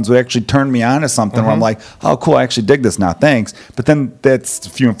cool ones would actually turn me on to something where I'm like, oh, cool, I actually dig this now, thanks. But then that's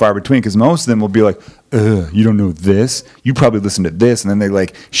few and far between, because most of them will be like, you don't know this? You probably listen to this. And then they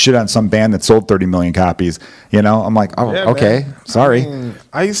like shit on some band that sold 30 million copies. You know, I'm like, oh, okay, man. Sorry.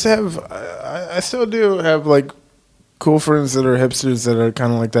 I used to have, I still do have like cool friends that are hipsters that are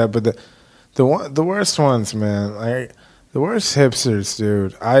kind of like that. But the worst ones, man, the worst hipsters,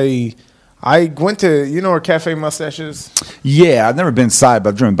 dude. I went to, you know where Cafe Mustache is? Yeah, I've never been inside,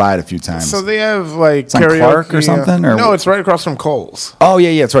 but I've driven by it a few times. So they have like it's karaoke. On Clark or something? Or no, it's right across from Kohl's. Oh,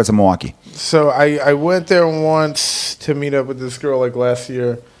 yeah, it's right. It's in Milwaukee. So I went there once to meet up with this girl like last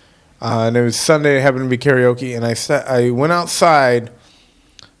year, and it was Sunday. It happened to be karaoke, and I went outside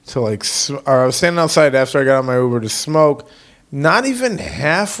to like, or I was standing outside after I got on my Uber to smoke. Not even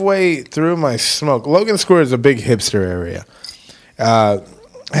halfway through my smoke, Logan Square is a big hipster area.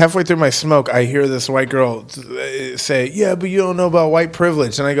 Halfway through my smoke, I hear this white girl say, yeah, but you don't know about white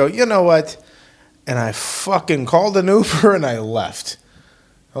privilege. And I go, you know what? And I fucking called an Uber and I left.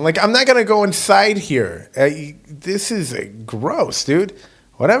 I'm like, I'm not going to go inside here. This is gross, dude.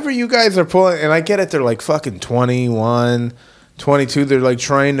 Whatever you guys are pulling, and I get it, they're like fucking 21, 22. They're like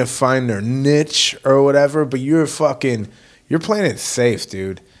trying to find their niche or whatever, but you're playing it safe,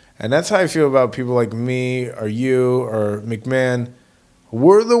 dude. And that's how I feel about people like me or you or McMahon.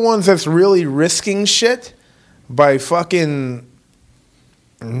 We're the ones that's really risking shit by fucking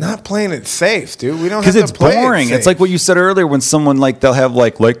not playing it safe, dude. We don't have to play it safe. Because it's boring. It's like what you said earlier when someone like they'll have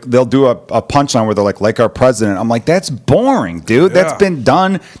like they'll do a punchline where they're like our president. I'm like, that's boring, dude. Yeah. That's been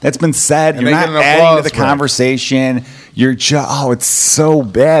done. That's been said. And you're not adding to the conversation. You're just it's so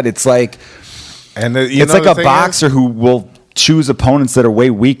bad. It's like it's like a boxer who will choose opponents that are way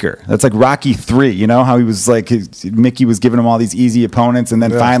weaker. That's like Rocky 3, you know how he was like Mickey was giving him all these easy opponents and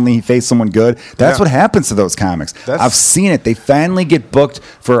then finally he faced someone good. That's what happens to those comics. I've seen it. They finally get booked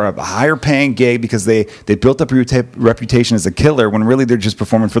for a higher paying gig because they built up a reputation as a killer when really they're just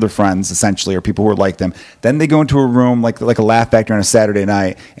performing for their friends essentially, or people who are like them. Then they go into a room like a Laugh Factory on a Saturday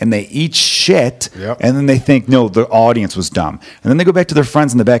night and they eat shit and then they think, no, the audience was dumb. And then they go back to their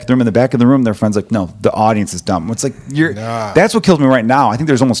friends in the back of the room. In the back of the room, their friends like, no, the audience is dumb. It's like that's what kills me right now. I think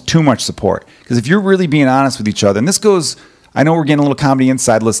there's almost too much support. Because if you're really being honest with each other, and this goes, I know we're getting a little comedy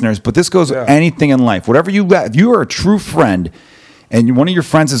inside, listeners, but this goes anything in life. Whatever you got, if you are a true friend and one of your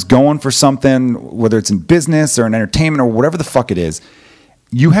friends is going for something, whether it's in business or in entertainment or whatever the fuck it is,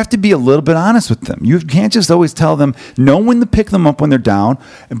 you have to be a little bit honest with them. You can't just always tell them, know when to pick them up when they're down,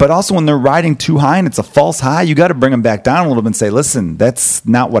 but also when they're riding too high and it's a false high, you got to bring them back down a little bit and say, listen, that's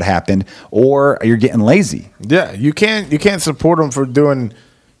not what happened, or you're getting lazy. Yeah, you can't support them for doing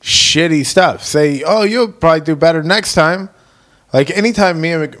shitty stuff. Say, oh, you'll probably do better next time. Like anytime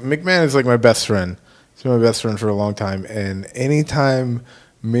me and McMahon is like my best friend. He's been my best friend for a long time, and anytime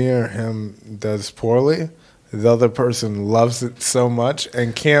me or him does poorly, the other person loves it so much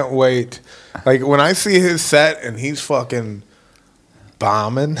and can't wait. Like when I see his set and he's fucking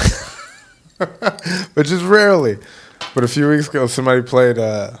bombing, which is rarely. But a few weeks ago, somebody played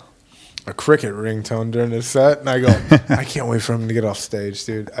a cricket ringtone during his set, and I go, I can't wait for him to get off stage,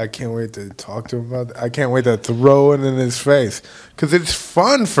 dude. I can't wait to talk to him about that. I can't wait to throw it in his face because it's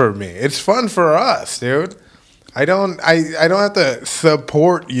fun for me. It's fun for us, dude. I don't have to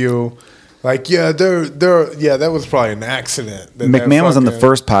support you. Like, yeah, that was probably an accident. McMahon was on the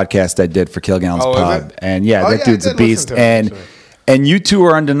first podcast I did for Kilgallen's Pub, and that dude's a beast. And you two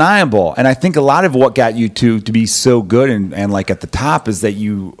are undeniable. And I think a lot of what got you two to be so good and like at the top is that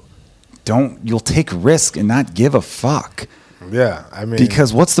you'll take risk and not give a fuck. Yeah, I mean,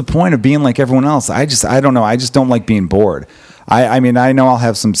 because what's the point of being like everyone else? I don't know. I just don't like being bored. I mean, I know I'll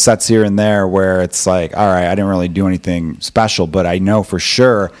have some sets here and there where it's like, all right, I didn't really do anything special, but I know for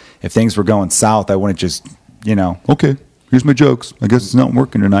sure if things were going south, I wouldn't just, okay, here's my jokes. I guess it's not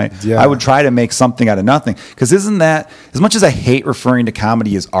working tonight. Yeah. I would try to make something out of nothing. Because isn't that, as much as I hate referring to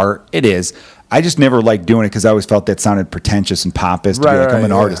comedy as art, it is. I just never liked doing it because I always felt that sounded pretentious and pompous to be like, I'm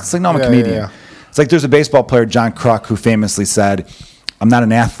an artist. It's like, no, I'm a comedian. Yeah. It's like there's a baseball player, John Kruk, who famously said, I'm not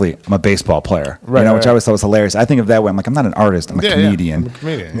an athlete, I'm a baseball player. Which I always thought was hilarious. I think of that way. I'm like, I'm not an artist, I'm a comedian. I'm a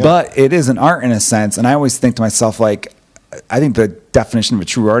comedian. But it is an art in a sense. And I always think to myself, like, I think the definition of a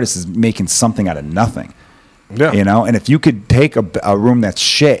true artist is making something out of nothing. Yeah. And if you could take a room that's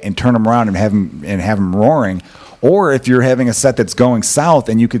shit and turn them around and have them roaring, or if you're having a set that's going south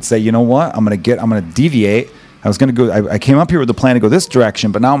and you could say, you know what, I'm going to deviate. I came up here with the plan to go this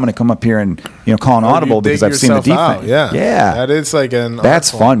direction, but now I'm going to come up here and call an audible because I've seen the defense. Yeah, that is like that's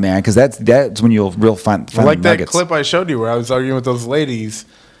fun, man, because that's when you'll real find like that nuggets. Clip I showed you where I was arguing with those ladies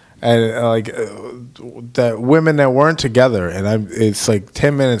and that women that weren't together, and it's like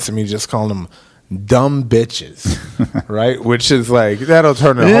 10 minutes of me just calling them dumb bitches, right? Which is like that'll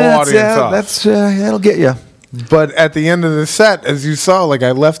turn the whole audience off. That'll get you. But at the end of the set, as you saw, like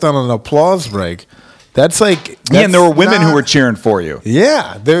I left on an applause break. That's and there were women who were cheering for you.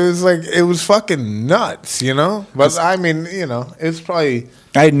 Yeah, it was fucking nuts, But I mean, it's probably.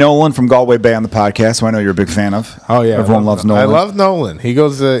 I had Nolan from Galway Bay on the podcast, who I know you're a big fan of. Oh yeah, everyone loves Nolan. I love Nolan. He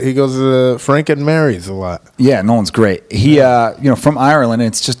goes to Frank and Mary's a lot. Yeah, Nolan's great. He, from Ireland,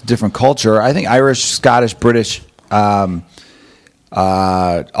 it's just a different culture. I think Irish, Scottish, British,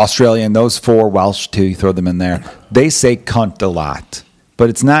 Australian, those four, Welsh too. You throw them in there. They say cunt a lot. But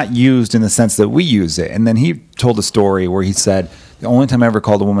it's not used in the sense that we use it. And then he told a story where he said, the only time I ever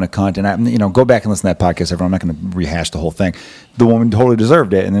called a woman a cunt, and go back and listen to that podcast, everyone. I'm not going to rehash the whole thing. The woman totally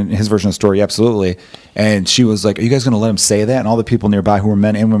deserved it. And then his version of the story, absolutely. And she was like, are you guys going to let him say that? And all the people nearby who were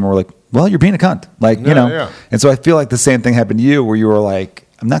men and women were like, well, you're being a cunt. Yeah. And so I feel like the same thing happened to you where you were like,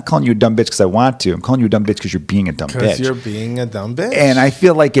 I'm not calling you a dumb bitch because I want to. I'm calling you a dumb bitch because you're being a dumb bitch. Because you're being a dumb bitch. And I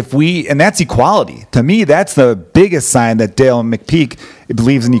feel like and that's equality. To me, that's the biggest sign that Dale McPeak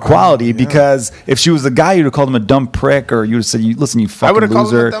believes in equality because if she was a guy, you'd have called him a dumb prick or you'd have said, listen, you fucking loser. I would have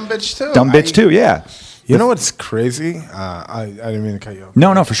called him a dumb bitch too. Dumb bitch too, yeah. You know what's crazy? I didn't mean to cut you off.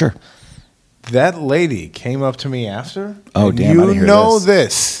 No, for sure. That lady came up to me after. Oh, damn, I didn't hear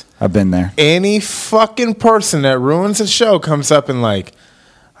this. I've been there. Any fucking person that ruins a show comes up and like,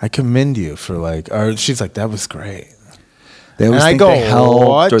 I commend you for or she's like, that was great. They always think they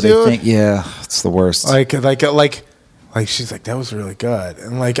helped, or they think, it's the worst. Like she's like, that was really good,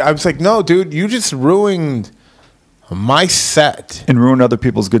 and I was like, no, dude, you just ruined my set and ruined other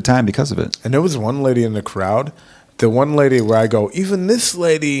people's good time because of it. And there was one lady in the crowd, the one lady where I go, even this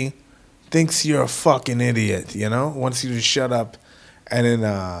lady thinks you're a fucking idiot, wants you to shut up, and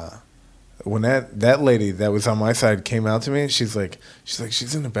then. When that lady that was on my side came out to me, she's like,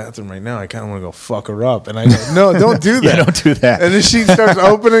 she's in the bathroom right now. I kind of want to go fuck her up. And I go, no, don't do that. Don't do that. And then she starts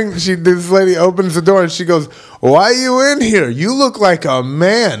opening. This lady opens the door and she goes, why are you in here? You look like a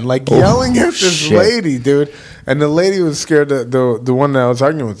man. Yelling at this lady, dude. And the lady was scared. The one that I was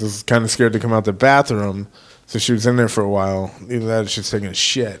arguing with was kind of scared to come out the bathroom. So she was in there for a while. Either that or she was taking a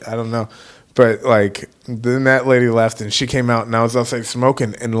shit. I don't know. But then that lady left and she came out and I was outside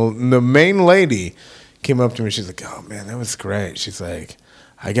smoking and the main lady came up to me. She's like, oh man, that was great. She's like,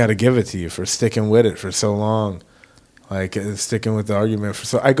 I got to give it to you for sticking with it for so long. Sticking with the argument for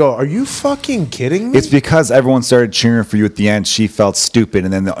so. I go, are you fucking kidding me? It's because everyone started cheering for you at the end. She felt stupid.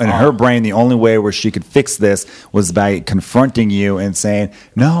 And then in her brain, the only way where she could fix this was by confronting you and saying,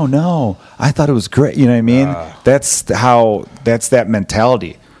 no, I thought it was great. You know what I mean? That's that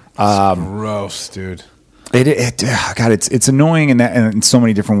mentality. Gross, dude. God, it's annoying in so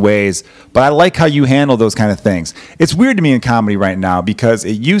many different ways. But I like how you handle those kind of things. It's weird to me in comedy right now because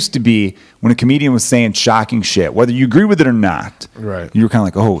it used to be when a comedian was saying shocking shit, whether you agree with it or not. Right. You were kind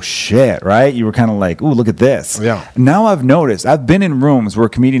of like, oh shit, right? You were kind of like, ooh, look at this. Yeah. Now I've noticed. I've been in rooms where a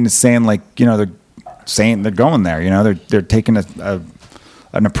comedian is saying like, they're saying they're going there. They're taking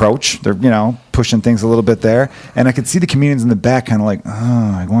an approach. They're, pushing things a little bit there. And I could see the comedians in the back kind of like,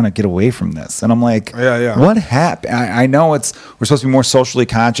 oh, I want to get away from this. And I'm like, yeah. What happened? I know we're supposed to be more socially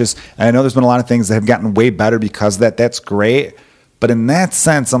conscious. And I know there's been a lot of things that have gotten way better because of that. That's great. But in that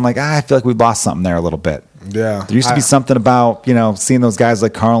sense, I'm like, I feel like we lost something there a little bit. Yeah. There used to be something about, seeing those guys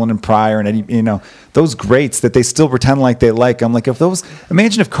like Carlin and Pryor and Eddie, those greats that they still pretend like they like. I'm like,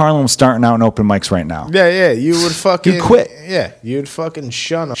 imagine if Carlin was starting out in open mics right now. Yeah, you would fucking... You'd quit. Yeah, you'd fucking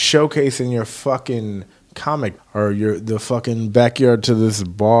shun showcasing your fucking comic or the fucking backyard to this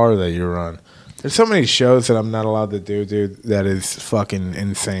bar that you run. There's so many shows that I'm not allowed to do, dude, that is fucking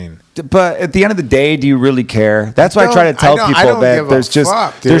insane. But at the end of the day, do you really care? That's why I try to tell people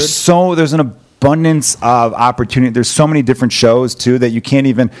that there's an abundance of opportunity. There's so many different shows too that you can't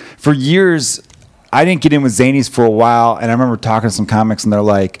even. For years, I didn't get in with Zanies for a while, and I remember talking to some comics, and they're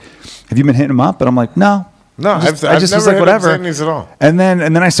like, "Have you been hitting them up?" And I'm like, "No." No, I just never was like, hit whatever. Zanies at all. And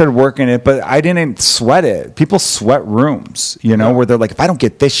then I started working it, but I didn't sweat it. People sweat rooms, where they're like, if I don't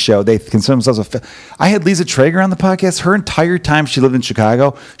get this show, they consider themselves I had Lisa Traeger on the podcast. Her entire time she lived in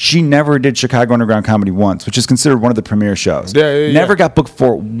Chicago, she never did Chicago Underground Comedy once, which is considered one of the premier shows. Never got booked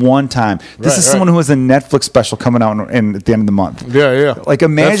for it one time. This is someone who has a Netflix special coming out at the end of the month. Yeah. Like,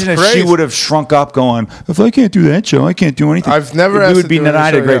 imagine if she would have shrunk up going, if I can't do that show, I can't do anything. I've never We would be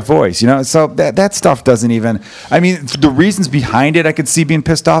denied a great voice, So that stuff doesn't even... I mean, the reasons behind it, I could see being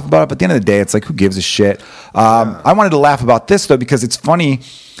pissed off about it. But at the end of the day, it's like, who gives a shit? I wanted to laugh about this, though, because it's funny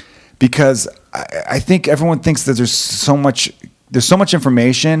because I think everyone thinks that there's so much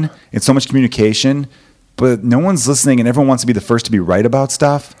information and so much communication, but no one's listening, and everyone wants to be the first to be right about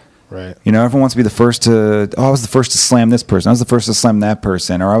stuff. Right. Everyone wants to be the first to, I was the first to slam this person. I was the first to slam that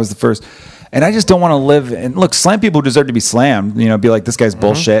person. Or I was the first. And I just don't want to live. And look, slam people who deserve to be slammed. Be like, this guy's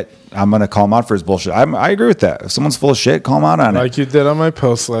bullshit. I'm going to call him out for his bullshit. I agree with that. If someone's full of shit, call him out on it. Like you did on my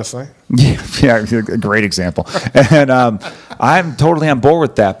post last night. Yeah, a great example. And I'm totally on board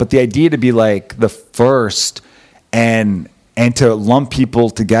with that. But the idea to be like the first and to lump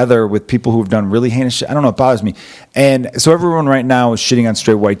people together with people who've done really heinous shit, I don't know, it bothers me. And so everyone right now is shitting on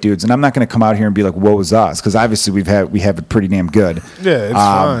straight white dudes, and I'm not going to come out here and be like, woe is us, because obviously we have it pretty damn good. Yeah, it's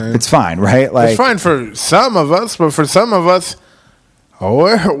fine. It's fine, right? Like, it's fine for some of us, but for some of us,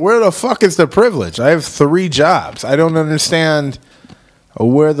 where the fuck is the privilege? I have 3 jobs. I don't understand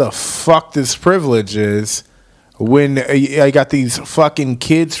where the fuck this privilege is when I got these fucking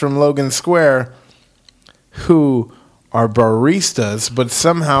kids from Logan Square who are baristas, but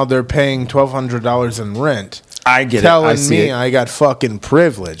somehow they're paying $1,200 in rent. I get telling it. me I got fucking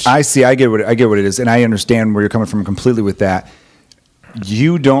privilege. I see. I get what it is, and I understand where you're coming from completely with that.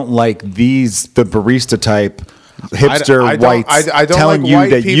 You don't like the barista type hipster whites I don't telling like you white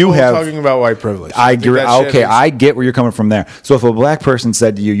that people you have talking about white privilege. I get where you're coming from there. So if a black person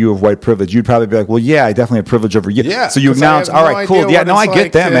said to you, "You have white privilege," you'd probably be like, "Well, yeah, I definitely have privilege over you." Yeah. So you acknowledge, all right, cool. Yeah, no, I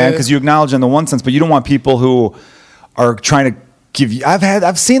get that, man, because you acknowledge in the one sense, but you don't want people who are trying to give you.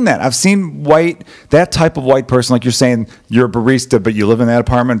 I've seen that. I've seen that type of white person, like you're saying, you're a barista, but you live in that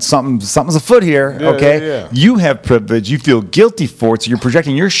apartment. Something's afoot here. Yeah, okay, yeah. You have privilege. You feel guilty for it, so you're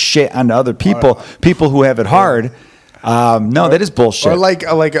projecting your shit onto other people. People who have it hard. No, that is bullshit. Or like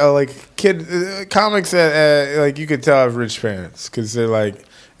kid comics that like you could tell have rich parents because they're like,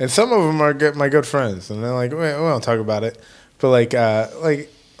 and some of them are my good friends, and they're like, we don't talk about it, but like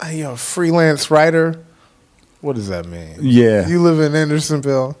freelance writer. What does that mean? Yeah, you live in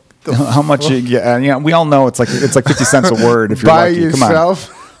Andersonville. How much? Yeah, we all know it's like 50 cents a word if you're by lucky. yourself.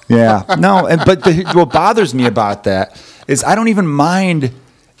 Come on. Yeah, no, but what bothers me about that is I don't even mind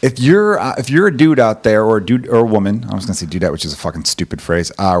if you're a dude out there or a woman. I was gonna say dudette, which is a fucking stupid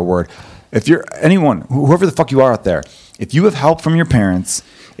phrase or word. If you're anyone, whoever the fuck you are out there, if you have help from your parents,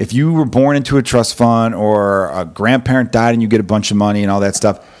 if you were born into a trust fund or a grandparent died and you get a bunch of money and all that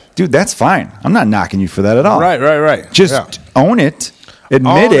stuff. Dude, that's fine. I'm not knocking you for that at all. Right. Just own it.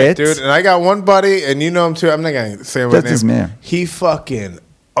 Admit it. Dude. And I got one buddy, and you know him too. I'm not going to say his name. His man. He fucking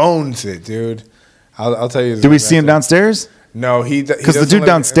owns it, dude. I'll tell you. Do we see him downstairs? No, because the dude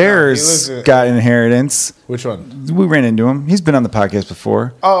downstairs got inheritance. Which one? We ran into him. He's been on the podcast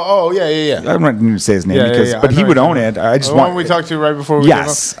before. Oh, yeah. I'm not going to say his name but he would own it. I just want. The one we talked to right before we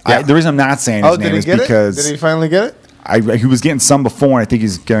Yes. The reason I'm not saying his name is because did he finally get it? he was getting some before, and I think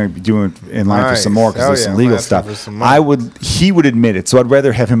he's going to be doing in line for some more because there's some legal stuff. He would admit it, so I'd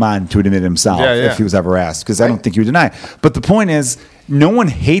rather have him on to admit it himself if he was ever asked, because I don't think he would deny it. But the point is, no one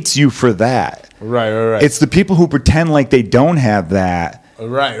hates you for that. Right. It's the people who pretend like they don't have that.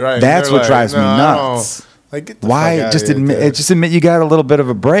 Right. That's what drives me nuts. Like, why just admit you got a little bit of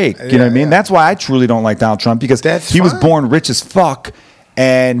a break? You know what I mean? That's why I truly don't like Donald Trump, because he was born rich as fuck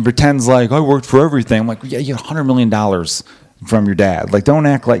and pretends like I worked for everything. I'm like, yeah, you get $100 million from your dad. Like, don't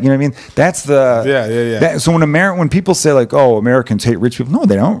act like, you know what I mean? That's the so when people say like, oh, Americans hate rich people, no,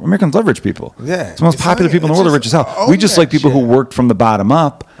 they don't. Americans love rich people. Yeah, it's the most popular people in the world are rich as hell. We just like people who worked from the bottom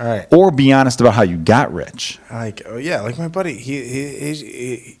up, or be honest about how you got rich. Like, like my buddy,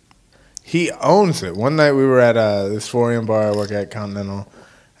 he owns it. One night we were at this 4 a.m. bar I work at, Continental,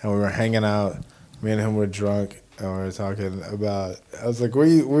 and we were hanging out. Me and him were drunk, and we were talking about, I was like, where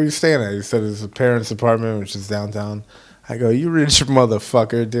you staying at? He said it's his parents' apartment, which is downtown. I go, you rich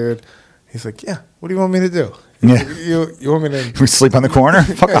motherfucker, dude. He's like, yeah, what do you want me to do? Yeah. You want me to we sleep on the corner?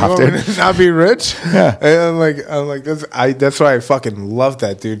 Fuck off, dude. Me to not be rich? Yeah. And I'm like, that's why I fucking love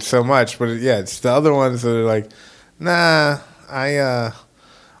that dude so much. But it's the other ones that are like, nah,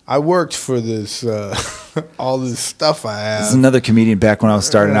 I worked for this, all this stuff I have. There's another comedian back when I was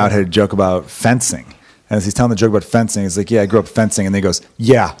starting out had a joke about fencing. And as he's telling the joke about fencing, he's like, yeah, I grew up fencing. And then he goes,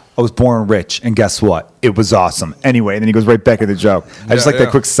 yeah, I was born rich. And guess what? It was awesome. Anyway, and then he goes right back into the joke. I just like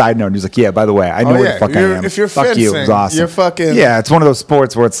that quick side note. And he's like, yeah, by the way, I know where the fuck I am. If you're fuck fencing, you, it was awesome. You're fucking... Yeah, it's one of those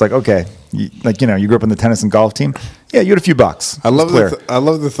sports where it's like, okay, you grew up on the tennis and golf team. Yeah, you had a few bucks. I love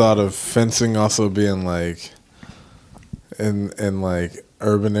the thought of fencing also being like, in like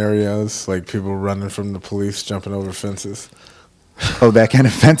urban areas, like people running from the police, jumping over fences. Oh, that kind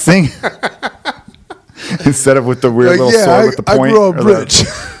of fencing? Instead of with the weird little sword with the point. I grew up rich.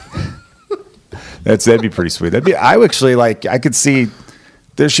 That'd be pretty sweet. I could see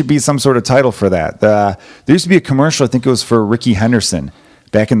there should be some sort of title for that. There used to be a commercial, I think it was for Ricky Henderson,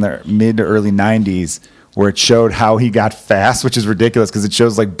 back in the mid to early 90s, where it showed how he got fast, which is ridiculous because it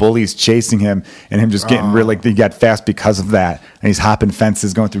shows like bullies chasing him and him just getting he got fast because of that. And he's hopping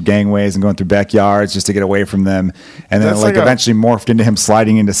fences, going through gangways and going through backyards just to get away from them. And then eventually morphed into him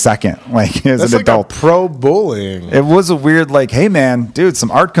sliding into second, like as an adult. Pro bullying. It was a weird, like, hey man, dude, some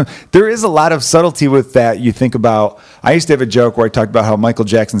art. There is a lot of subtlety with that. You think about, I used to have a joke where I talked about how Michael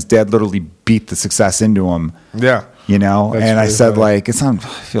Jackson's dad literally beat the success into him. Yeah. And I said, like, I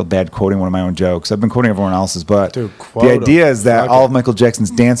feel bad quoting one of my own jokes. I've been quoting everyone else's, but the idea is that all of Michael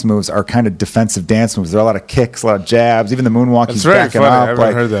Jackson's dance moves are kind of defensive dance moves. There are a lot of kicks, a lot of jabs, even the moonwalk. He's backing up. I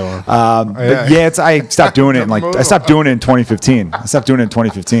haven't heard that one. I stopped doing it. I stopped doing it in 2015.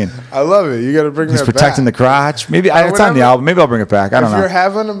 I love it. You got to bring that back. He's protecting the crotch. Maybe it's on the album. Maybe I'll bring it back. I don't know. If you're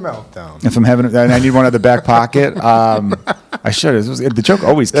having a meltdown. If I'm having, and I need one at the back pocket. I should. The joke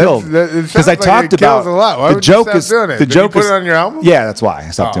always killed because I talked about the joke is the joke is on your album? Yeah, that's why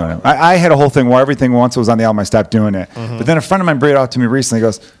I stopped doing it. I had a whole thing where everything once it was on the album, I stopped doing it. Mm-hmm. But then a friend of mine brought it out to me recently. He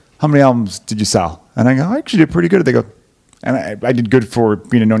goes, how many albums did you sell? And I go, I actually did pretty good. They go, and I did good for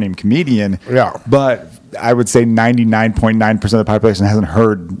being a no-name comedian. Yeah. But I would say 99.9% of the population hasn't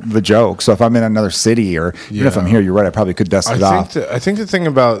heard the joke. So if I'm in another city or even if I'm here, you're right, I probably could dust it off. I think the thing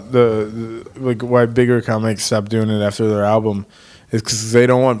about the why bigger comics stop doing it after their album is because they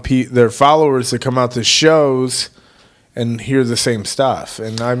don't want their followers to come out to shows and hear the same stuff.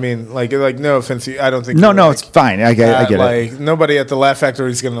 And I mean, like no offense, I don't think... No, it's fine. I get it. Like, nobody at the Laugh Factory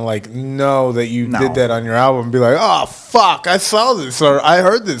is going to, like, know that you did that on your album and be like, oh, fuck, I saw this or I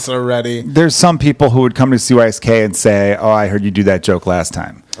heard this already. There's some people who would come to CYSK and say, oh, I heard you do that joke last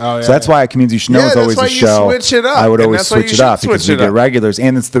time. Oh, yeah, so that's why Comedians You Should Know is always a show. Switch it up. I would always switch it up because you get regulars.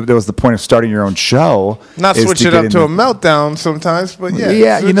 And that was the point of starting your own show. Not switch it up to a meltdown sometimes, but yeah.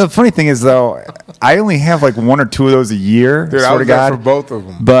 Yeah, the funny thing is, though, I only have like one or two of those a year. Dude, I was there for both of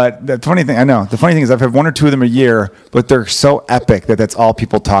them. But the funny thing is I've had one or two of them a year, but they're so epic that's all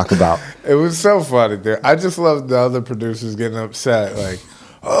people talk about. It was so funny there. I just love the other producers getting upset, like,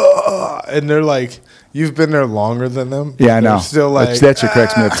 oh, and they're like, you've been there longer than them. Yeah, I know. Still like, that shit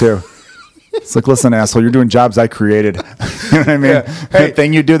cracks me up too. It's like, listen, asshole, you're doing jobs I created. You know what I mean? Yeah. Hey, the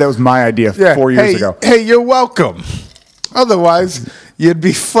thing you do, that was my idea 4 years ago. Hey, you're welcome. Otherwise, you'd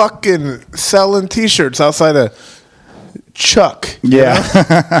be fucking selling T-shirts outside of Chuck. Yeah.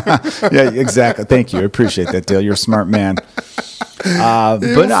 Yeah, exactly. Thank you. I appreciate that, Dale. You're a smart man. But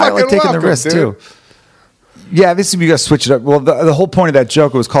no, I like taking the risk, too. Yeah, this we got to switch it up. Well, the whole point of that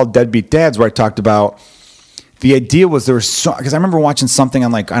joke was called Deadbeat Dads, where I talked about the idea was there was because I remember watching something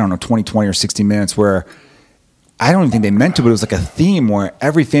on 2020 or 60 Minutes where I don't even think they meant to, but it was like a theme where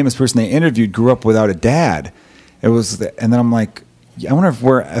every famous person they interviewed grew up without a dad. It was, and then I'm like, I wonder if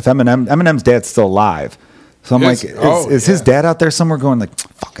Eminem's dad's still alive. So I'm Yes. like, is his dad out there somewhere going like,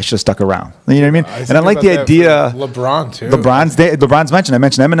 fuck, I should have stuck around? You know what I mean? And I like the idea. LeBron too. LeBron's mentioned. I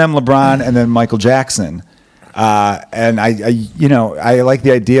mentioned Eminem, LeBron, and then Michael Jackson. And I like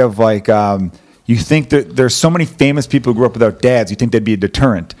the idea of like, you think that there's so many famous people who grew up without dads. You think they'd be a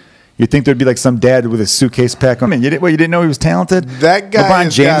deterrent. You think there'd be like some dad with a suitcase pack on. You didn't know he was talented? That guy LeBron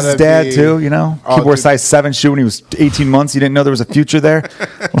has James' gotta dad be- too. You know, Oh, he wore a dude. size 7 shoe when he was 18 months. You didn't know there was a future there.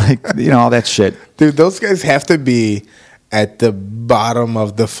 Like, all that shit. Dude, those guys have to be at the bottom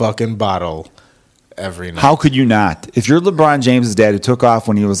of the fucking bottle every night. How could you not? If you're LeBron James' dad who took off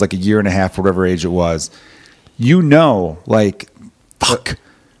when he was like a year and a half, whatever age it was, like, fuck,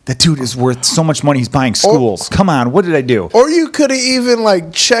 that dude is worth so much money. He's buying schools. Come on, what did I do? Or you could have even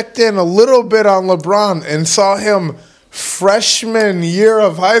like checked in a little bit on LeBron and saw him freshman year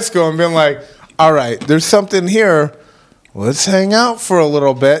of high school and been like, all right, there's something here. Let's hang out for a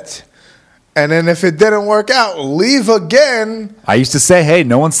little bit. And then if it didn't work out, leave again. I used to say, hey,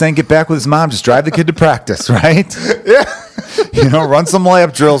 no one's saying get back with his mom. Just drive the kid to practice, right? Yeah. Run some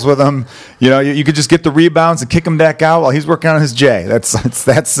layup drills with him. You could just get the rebounds and kick him back out while he's working on his J. It's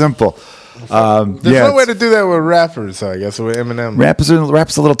that simple. There's no way to do that with rappers, I guess, with Eminem.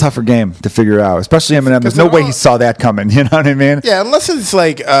 Rap's a little tougher game to figure out, especially Eminem. There's no way he saw that coming. You know what I mean? Yeah, unless it's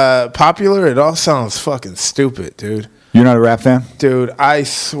like popular, it all sounds fucking stupid, dude. You're not a rap fan? Dude, I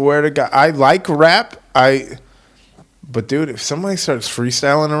swear to God, I like rap. But dude, if somebody starts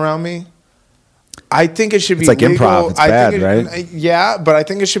freestyling around me, I think it should be It's like legal. improv. It's bad, right? Yeah, but I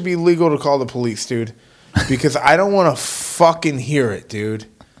think it should be legal to call the police, dude. Because I don't want to fucking hear it, dude.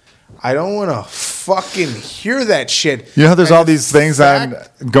 I don't want to fucking hear that shit. There's And all these things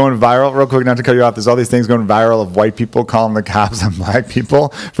going viral. Real quick, not to cut you off. There's all these things going viral of white people calling the cops on black people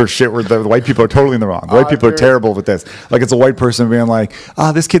for shit where the white people are totally in the wrong. White people are terrible with this. Like it's a white person being like,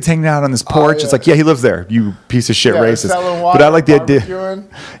 this kid's hanging out on this porch. yeah. It's like, yeah, he lives there. You piece of shit Yeah, they're racist. selling water, But I like the idea. barbecuing.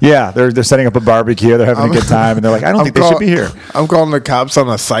 Yeah, they're setting up a barbecue. They're having a good time, and they're like, I don't think they should be here. I'm calling the cops on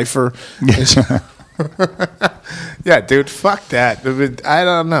a cipher. Yeah, dude, fuck that. I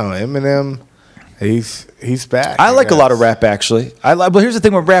don't know. Eminem, he's back. I like a lot of guess. rap actually. But here's the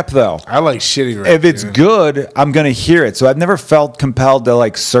thing with rap though. I like shitty rap. If it's dude. good, I'm gonna hear it. So I've never felt compelled to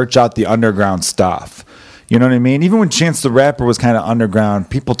like search out the underground stuff. You know what I mean? Even when Chance the Rapper was kind of underground,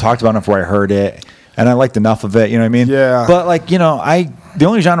 people talked about it before I heard it, and I liked enough of it. You know what I mean? Yeah. But like the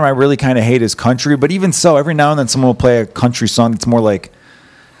only genre I really kind of hate is country. But even so, every now and then someone will play a country song that's more like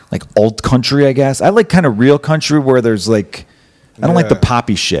old country, I guess. I like kind of real country where there's like I don't like the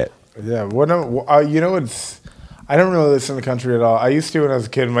poppy shit. Yeah, it's. I don't really listen to country at all. I used to when I was a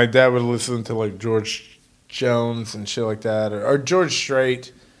kid. My dad would listen to like George Jones and shit like that, or George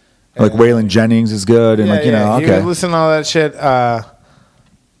Strait. Like Waylon Jennings is good, and He okay. would listen to all that shit.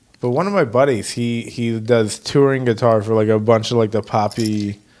 But one of my buddies, he does touring guitar for like a bunch of like the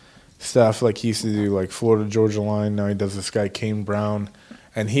poppy stuff. Like he used to do like Florida Georgia Line. Now he does this guy Kane Brown,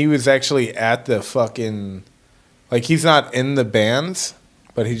 and he was actually at the fucking like he's not in the bands,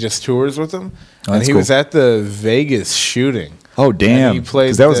 but he just tours with them. Oh, and that's he cool. was at the Vegas shooting. Oh damn! And he played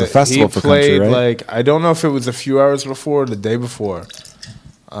 'Cause that was a festival for country, right? Like I don't know if it was a few hours before or the day before.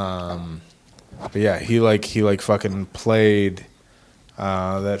 But yeah, he fucking played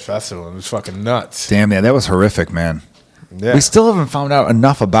that festival. It was fucking nuts. Damn, yeah, that was horrific, man. Yeah. We still haven't found out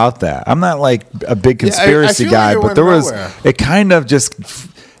enough about that. I'm not like a big Yeah, I conspiracy feel guy, like it but went there was nowhere. it kind of just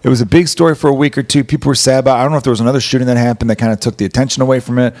it was a big story for a week or two. People were sad about. I don't know if there was another shooting that happened that kind of took the attention away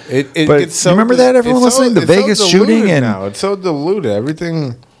from it. But It's so you remember that everyone listening, the Vegas so shooting, diluted and now it's so diluted.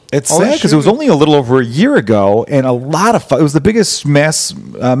 Everything. it's all that sad because it was shooting- only a little over a year ago, and a lot of it was the biggest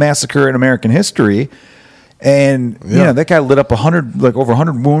massacre in American history. And that guy lit up 100, like over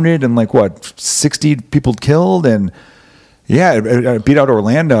 100 wounded, and like 60 people killed, and it beat out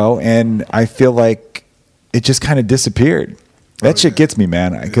Orlando. And I feel like it just kind of disappeared. That shit gets me,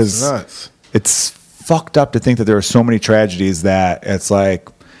 man, because nuts. it's fucked up to think that there are so many tragedies that it's like,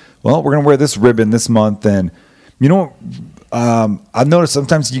 well, we're gonna wear this ribbon this month, and I've noticed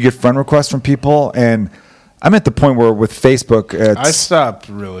sometimes you get friend requests from people, and I'm at the point where with Facebook, I stopped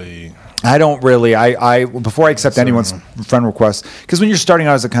really. I don't really. I before I accept anyone's friend request, because when you're starting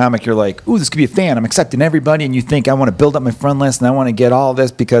out as a comic, you're like, "Ooh, this could be a fan. I'm accepting everybody," and you think, "I want to build up my friend list, and I want to get all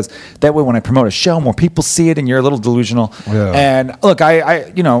this because that way, when I promote a show, more people see it." And you're a little delusional. Yeah. And look, I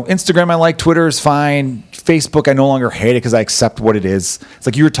Instagram I like, Twitter is fine, Facebook I no longer hate it because I accept what it is. It's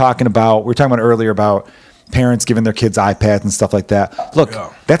like we were talking about earlier about parents giving their kids iPads and stuff like that. Look,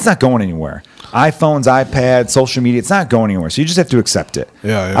 that's not going anywhere. iPhones, iPads, social media, it's not going anywhere. So you just have to accept it.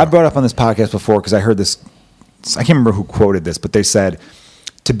 Yeah. I brought up on this podcast before because I heard this I can't remember who quoted this, but they said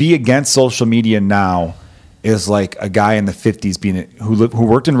to be against social media now is like a guy in the 50s who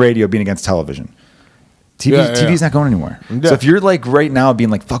worked in radio being against television. TV's not going anywhere. Yeah. So if you're like right now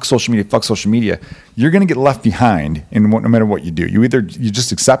being like fuck social media, you're gonna get left behind no matter what you do. You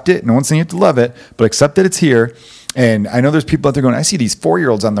just accept it. No one's saying you have to love it, but accept that it's here. And I know there's people out there going, I see these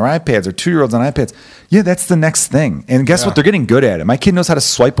 4-year-olds on their iPads or 2-year-olds on iPads. Yeah, that's the next thing. And guess what? They're getting good at it. My kid knows how to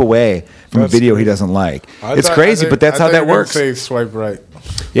swipe away from a video he doesn't like. It's crazy, but that's how that works. Say swipe right.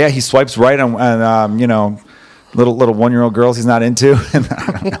 Yeah, he swipes right on little 1-year-old girls he's not into. And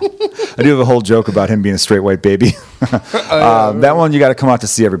I don't know. I do have a whole joke about him being a straight white baby. That one you got to come out to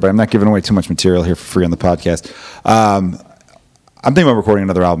see, everybody. I'm not giving away too much material here for free on the podcast. I'm thinking about recording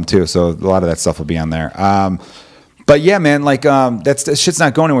another album too, so a lot of that stuff will be on there. But yeah, man, like that shit's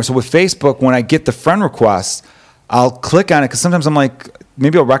not going anywhere. So with Facebook, when I get the friend requests, I'll click on it because sometimes I'm like,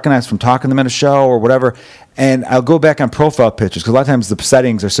 maybe I'll recognize from talking to them at a show or whatever, and I'll go back on profile pictures because a lot of times the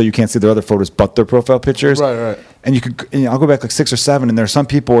settings are so you can't see their other photos but their profile pictures. Right. And I'll go back like 6 or 7, and there's some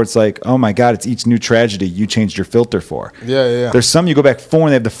people where it's like, oh my God, it's each new tragedy you changed your filter for. Yeah. There's some you go back 4 and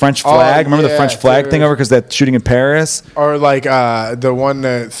they have the French flag. Remember the French flag thing over because that shooting in Paris? Or like the one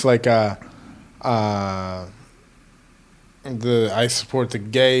that's like I support the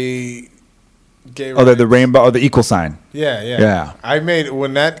gay. Oh, the rainbow or the equal sign. Yeah. I made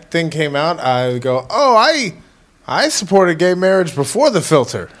when that thing came out. I go, I supported gay marriage before the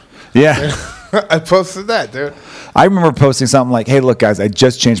filter. Yeah. I posted that, dude. I remember posting something like, hey, look, guys, I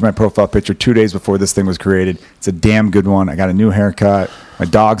just changed my profile picture 2 days before this thing was created. It's a damn good one. I got a new haircut. My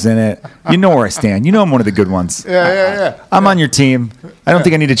dog's in it. You know where I stand. You know I'm one of the good ones. Yeah. I'm on your team. I don't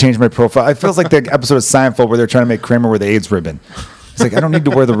think I need to change my profile. It feels like the episode of Seinfeld where they're trying to make Kramer wear the AIDS ribbon. It's like, I don't need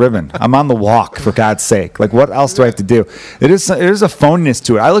to wear the ribbon. I'm on the walk, for God's sake. Like, what else do I have to do? It is a phoniness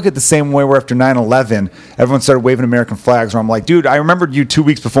to it. I look at the same way where after 9/11, everyone started waving American flags, where I'm like, dude, I remembered you 2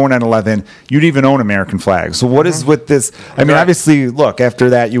 weeks before 9/11. You didn't even own American flags. So what is with this? I mean, obviously, look, after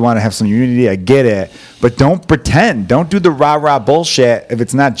that, you want to have some unity. I get it. But don't pretend. Don't do the rah-rah bullshit if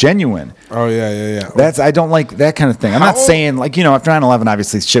it's not genuine. Oh, yeah. I don't like that kind of thing. I'm not saying, like, after 9/11,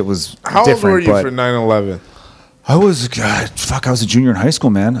 obviously, shit was different. How old were you for 9/11? I was a junior in high school,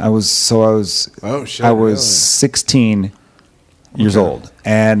 man. I was 16 years old.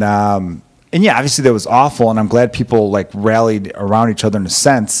 And yeah, obviously that was awful, and I'm glad people like rallied around each other in a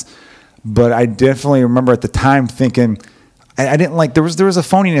sense. But I definitely remember at the time thinking I didn't like there was a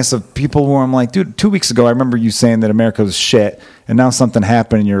phoniness of people who I'm like, dude, 2 weeks ago I remember you saying that America was shit, and now something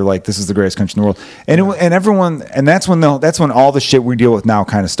happened and you're like, this is the greatest country in the world. And everyone, and that's when all the shit we deal with now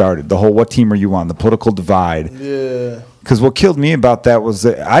kind of started. The whole what team are you on? The political divide. Yeah. Because what killed me about that was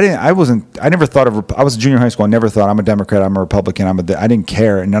that I never thought of, I was a junior in high school. I never thought I'm a Democrat, I'm a Republican, I didn't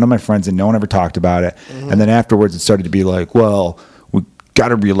care. And none of my friends and no one ever talked about it. Mm-hmm. And then afterwards it started to be like, well, we got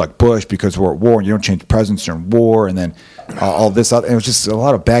to reelect Bush because we're at war and you don't change presidents during war. And then all this other, it was just a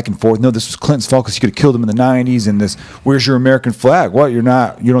lot of back and forth. No, this was Clinton's fault because he could have killed him in the 90s. And this, where's your American flag? What, you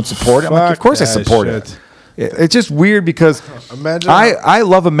don't support it? I'm like, of course I support it. It's just weird because I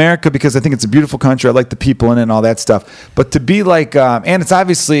love America because I think it's a beautiful country. I like the people in it and all that stuff. But to be like, and it's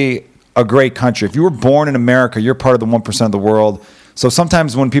obviously a great country. If you were born in America, you're part of the 1% of the world. So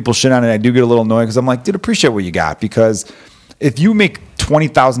sometimes when people shit on it, I do get a little annoyed because I'm like, dude, appreciate what you got. Because if you make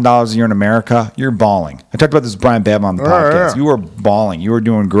 $20,000 a year in America, you're balling. I talked about this with Brian Babbitt on the podcast. Yeah. You are balling. You are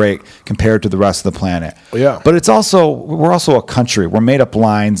doing great compared to the rest of the planet. Yeah. But we're also a country. We're made up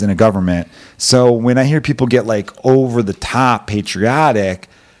lines in a government. So when I hear people get like over the top patriotic,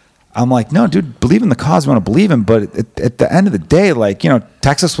 I'm like, no, dude, believe in the cause you want to believe in. But at the end of the day, like,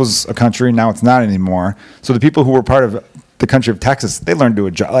 Texas was a country. Now it's not anymore. So the people who were part of the country of Texas, they learned to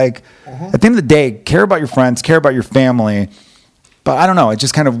adjust. Like, at the end of the day, care about your friends, care about your family. But I don't know. It's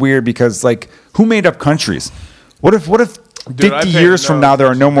just kind of weird because, like, who made up countries? What if 50 years from now there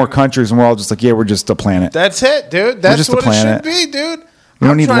are no more countries and we're all just like, yeah, we're just a planet? That's it, dude. That's what it should be, dude. We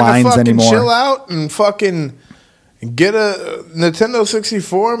don't need lines anymore. Chill out and fucking get a Nintendo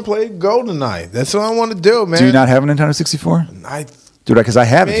 64 and play GoldenEye. That's what I want to do, man. Do you not have a Nintendo 64? Dude, because I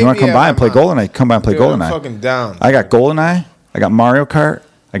have it. If you want to come by and play GoldenEye, come by and play GoldenEye. I'm fucking down. I got GoldenEye. I got Mario Kart.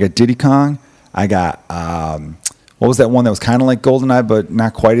 I got Diddy Kong. I got... what was that one that was kind of like GoldenEye, but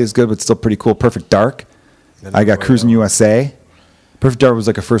not quite as good, but still pretty cool? Perfect Dark. I got Cruising USA. Perfect Dark was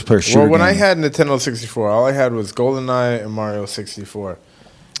like a first-player shooter Well, when game. I had Nintendo 64, all I had was GoldenEye and Mario 64.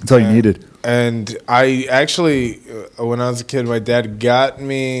 That's all you needed. And I actually, when I was a kid, my dad got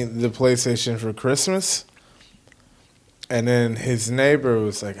me the PlayStation for Christmas. And then his neighbor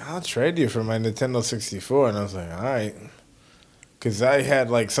was like, I'll trade you for my Nintendo 64. And I was like, all right. because I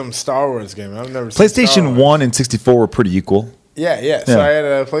had like some Star Wars game. I've never seen Star PlayStation Wars. 1 and 64 were pretty equal. PlayStation 1 and 64 were pretty equal. PlayStation 1 and 64 were pretty equal. Yeah. So I had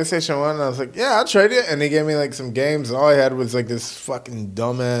a PlayStation 1 and I was like, yeah, I'll trade it. And they gave me like some games. All I had was like this fucking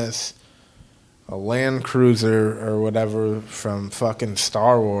dumbass a Land Cruiser or whatever from fucking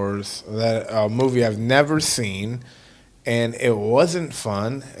Star Wars. That a movie I've never seen. And it wasn't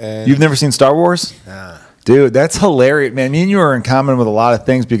fun. And You've never seen Star Wars? Nah. Dude, that's hilarious, man. Me and you are in common with a lot of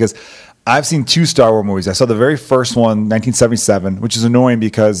things because I've seen 2 Star Wars movies. I saw the very first one, 1977, which is annoying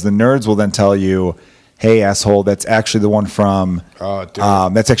because the nerds will then tell you, hey, asshole, that's actually the one from. Oh, dude.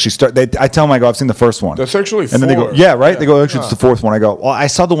 That's actually I tell them, I go, I've seen the first one. That's actually And then they go, 4. yeah, right? They go, actually, it's the 4th one. I go, well, I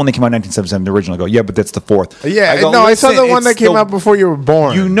saw the one that came out in 1977, the original. I go, yeah, but that's the 4th. Yeah, I go, I saw the "Listen, one that it's came out before you were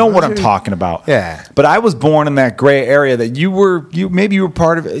born. You know what I'm talking about. Yeah. But I was born in that gray area that maybe you were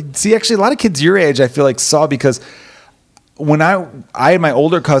part of it. See, actually, a lot of kids your age, I feel like, saw because when I had my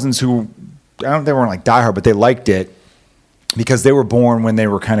older cousins who, they weren't like diehard, but they liked it because they were born when they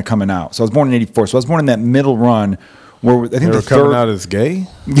were kind of coming out. So I was born in 84. So I was born in that middle run where I think They the were coming out as gay?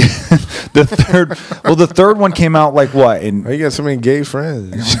 the third one came out like what? In Why you got so many gay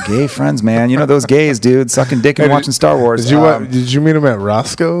friends? gay friends, man. You know those gays, dude, sucking dick and watching Star Wars. Did you meet him at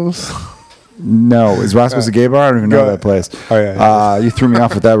Roscoe's? No, is Roscoe's a gay bar? I don't even know that place. Oh, yeah. You threw me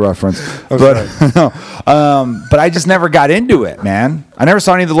off with that reference. But but I just never got into it, man. I never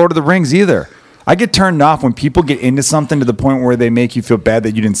saw any of the Lord of the Rings either. I get turned off when people get into something to the point where they make you feel bad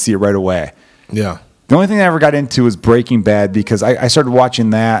that you didn't see it right away. Yeah. The only thing I ever got into was Breaking Bad because I started watching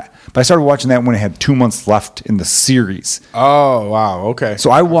that, but I started watching that when it had 2 months left in the series. Oh, wow. Okay.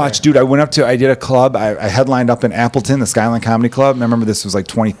 So I watched, dude, I did a club. I headlined up in Appleton, the Skyline Comedy Club. And I remember this was like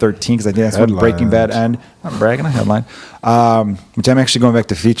 2013 because that's when Breaking Bad ended. I'm bragging, I headline. Which I'm actually going back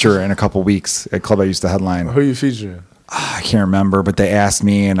to feature in a couple weeks at a club I used to headline. Who are you featuring? I can't remember, but they asked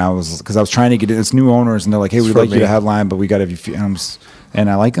me, and I was trying to get this new owners, and they're like, "Hey, we'd like you to headline, but we got to have you." And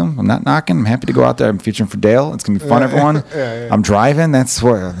I like them. I'm not knocking. I'm happy to go out there. I'm featuring for Dale. It's gonna be fun, everyone. Yeah. I'm driving. That's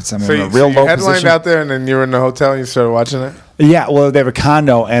what. I'm in a real you low headlined position. out there, and then you were in the hotel, and you started watching it. Yeah, well, they have a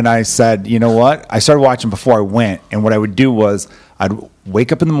condo, and I said, you know what? I started watching before I went, and what I would do was I'd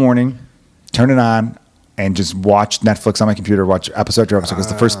wake up in the morning, turn it on, and just watch Netflix on my computer, watch episode after episode. Because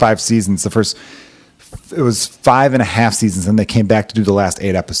the first 5 seasons, it was 5.5 seasons, and they came back to do the last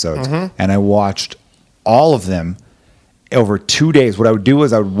 8 episodes. Mm-hmm. And I watched all of them over 2 days. What I would do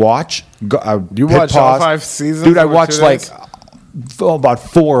is I would watch. You watched all 5 seasons? Dude, I over watched 2 days? about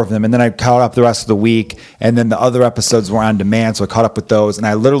 4 of them, and then I caught up the rest of the week, and then the other episodes were on demand, so I caught up with those, and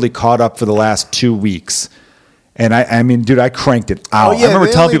I literally caught up for the last 2 weeks. And I mean, dude, I cranked it out. I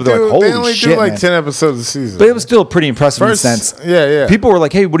remember telling people, they're like, they holy only shit, do like man. 10 episodes a season. But it was still pretty impressive in the sense. Yeah. People were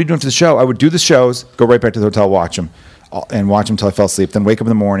like, hey, what are you doing for the show? I would do the shows, go right back to the hotel, watch them, and watch them until I fell asleep. Then wake up in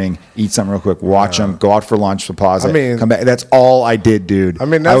the morning, eat something real quick, watch them, go out for lunch, pause it, come back. That's all I did, dude. I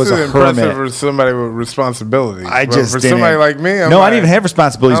mean, I that's was a impressive hermit. for somebody with responsibility. I But just for didn't. somebody like me, I didn't even have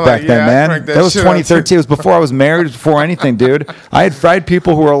responsibilities I'm back like, then, yeah, I man. cranked That that was shit out, 2013. It was before I was married, it was before anything, dude. I had fried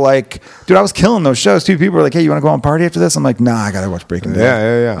people who were like, dude, I was killing those shows too. People were like, hey, you want to go out and party after this? I'm like, nah, I gotta watch Breaking Bad.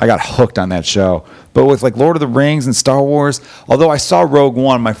 Yeah. I got hooked on that show. But with like Lord of the Rings and Star Wars, although I saw Rogue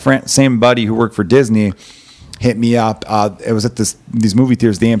One, my same buddy who worked for Disney hit me up. It was at these movie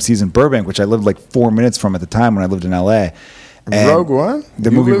theaters, the AMC's in Burbank, which I lived like 4 minutes from at the time when I lived in LA. And Rogue One? The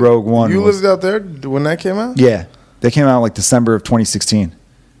movie Rogue One. You lived out there when that came out? Yeah. They came out like December of 2016.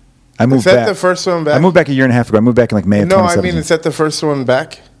 I moved Is that back. the first one back? I moved back a year and a half ago. I moved back in like May of No, I 2017. mean, is that the first one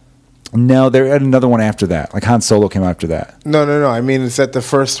back? No, they had another one after that. Like Han Solo came out after that. No. I mean, is that the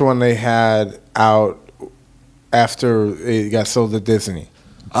first one they had out after it got sold to Disney?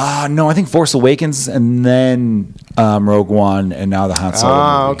 No, I think Force Awakens and then Rogue One and now the Han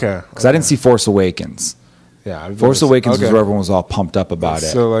Solo movie. Okay. Because I didn't see Force Awakens. Yeah. Force Awakens was where everyone was all pumped up about it.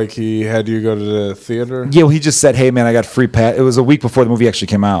 So, like, he had you go to the theater? Yeah, well, he just said, hey, man, I got free pass. It was a week before the movie actually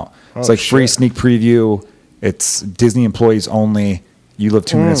came out. It's like free sneak preview. It's Disney employees only. You live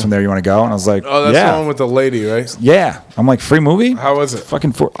 2 minutes from there. You want to go? And I was like, Oh, that's yeah. the one with the lady, right? Yeah. I'm like, free movie? How was it?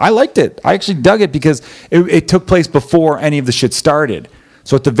 I liked it. I actually dug it because it took place before any of the shit started.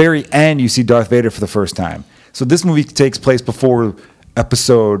 So at the very end, you see Darth Vader for the first time. So this movie takes place before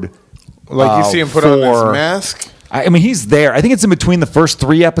episode. Like, you see him put on 4. his mask? I mean, he's there. I think it's in between the first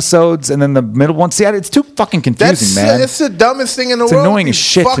 3 episodes and then the middle one. See, it's too fucking confusing, man. That's the dumbest thing in the world. It's annoying as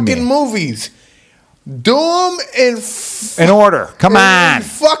shit to me. Fucking movies. Do them In order. Come on. In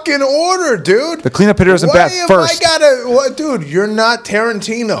fucking order, dude. The cleanup hitters and Beth first. Dude, you're not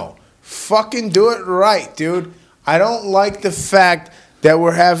Tarantino. Fucking do it right, dude. I don't like the fact that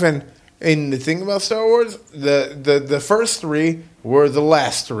we're having And the thing about Star Wars, the first 3 were the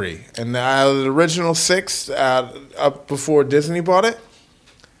last 3, and the original 6 up before Disney bought it.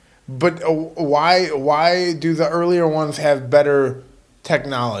 But why do the earlier ones have better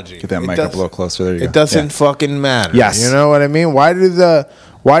technology? Get that mic up a little closer. There you go. It doesn't fucking matter. Yes. You know what I mean? Why do the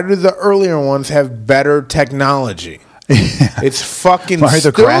earlier ones have better technology? It's fucking Why are the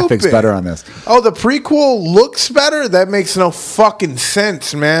stupid. graphics better on this? Oh, the prequel looks better? That makes no fucking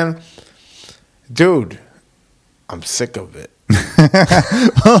sense, man. Dude, I'm sick of it. We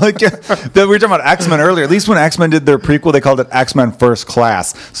were talking about X-Men earlier. At least when X-Men did their prequel, they called it X-Men First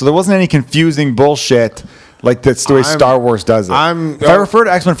Class. So there wasn't any confusing bullshit like that's the way Star Wars does it. If I refer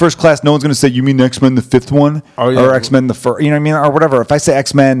to X-Men First Class, no one's going to say, you mean X-Men the 5th one? Oh, yeah. Or X-Men the first, you know what I mean? Or whatever. If I say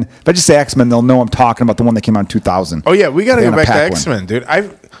X-Men, if I just say X-Men, they'll know I'm talking about the one that came out in 2000. Oh, yeah, we got to get back to Pac X-Men, dude.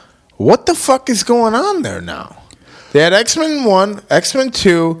 What the fuck is going on there now? They had X-Men 1, X-Men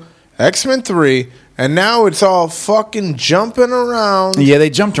 2, X-Men 3, and now it's all fucking jumping around. Yeah, they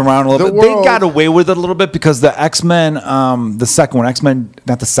jumped around a little bit. They got away with it a little bit because the X-Men, the second one,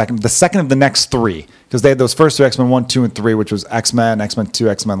 the second of the next 3, because they had those first 2, X-Men 1, 2, and 3, which was X-Men, X-Men 2,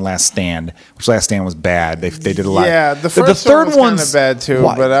 X-Men Last Stand, which Last Stand was bad. They did a lot. Yeah, the third one was kind of bad too,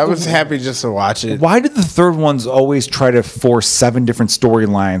 but I was happy just to watch it. Why did the third ones always try to force 7 different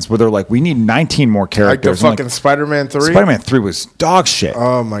storylines where they're like, we need 19 more characters? Like the fucking Spider-Man 3? Spider-Man 3 was dog shit.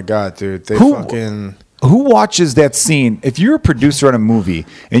 Oh my God, dude. Who watches that scene? If you're a producer on a movie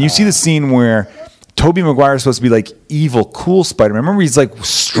and you see the scene where Tobey Maguire is supposed to be like evil, cool Spider-Man. Remember he's like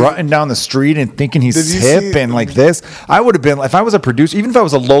strutting down the street and thinking he's hip and like this? I would have been, if I was a producer, even if I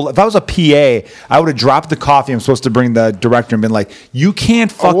was a PA, I would have dropped the coffee I'm supposed to bring the director and been like, you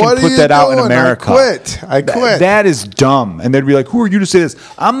can't fucking put that out in America. I quit. That is dumb. And they'd be like, who are you to say this?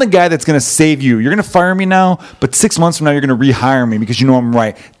 I'm the guy that's going to save you. You're going to fire me now, but 6 months from now, you're going to rehire me because you know I'm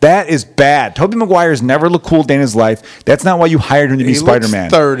right. That is bad. Tobey Maguire's never looked cool a day in his life. That's not why you hired him to be Spider-Man.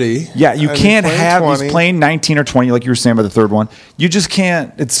 Looks 30. Yeah, you can't have, he's playing 19 or 20, like you were saying by the third one. You just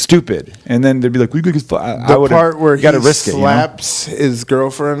can't. It's stupid. And then they'd be like, the part where he slaps his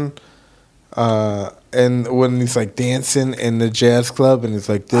girlfriend, and when he's like dancing in the jazz club, and he's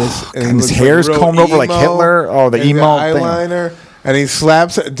like this, and his hair's combed over like Hitler. Oh, the emo eyeliner, thing. And he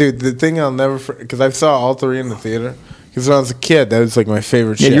slaps. Dude, the thing I'll never forget, because I saw all 3 in the theater. Because when I was a kid, that was like my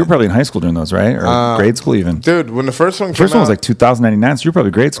favorite shit. Yeah, you were probably in high school doing those, right? Or grade school even. Dude, when the first one came out. The first one was like 2099, so you were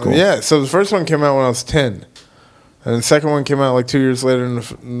probably grade school. Yeah, so the first one came out when I was 10. And the second one came out like 2 years later, and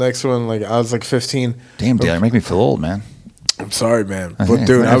the next one, like I was like 15. Damn, Dale, you make me feel old, man. I'm sorry, man. But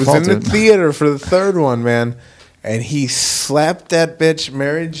dude, I was in the theater for the third one, man. And he slapped that bitch,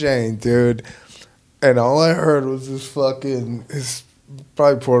 Mary Jane, dude. And all I heard was this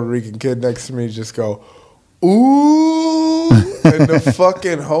probably Puerto Rican kid next to me just go, ooh, and the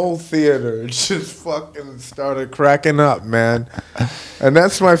fucking whole theater just fucking started cracking up, man. And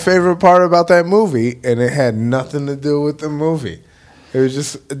that's my favorite part about that movie, and it had nothing to do with the movie. It was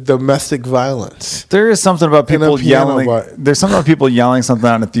just domestic violence. There is something about people yelling. There's something about people yelling something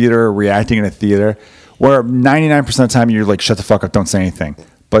out in a theater or reacting in a theater where 99% of the time you're like, shut the fuck up, don't say anything.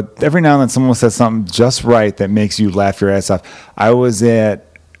 But every now and then someone says something just right that makes you laugh your ass off.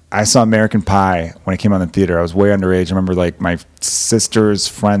 I saw American Pie when it came out in the theater. I was way underage. I remember like my sister's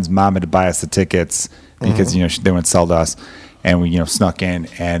friend's mom had to buy us the tickets because they wouldn't sell to us, and we snuck in,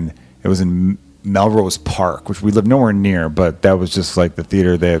 and it was in Melrose Park, which we lived nowhere near, but that was just like the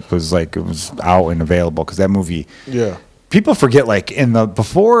theater that was like it was out and available because that movie. Yeah, people forget like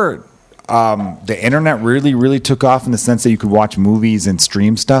before the internet really took off in the sense that you could watch movies and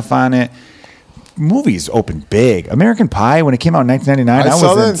stream stuff on it. Movies opened big. American Pie, when it came out in 1999, I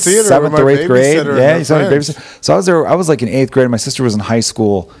was in 7th or 8th grade. Yeah, you saw it. So I was there. I was like in 8th grade. My sister was in high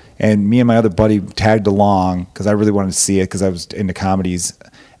school, and me and my other buddy tagged along because I really wanted to see it because I was into comedies,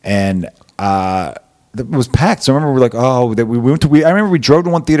 and it was packed. So I remember I remember we drove to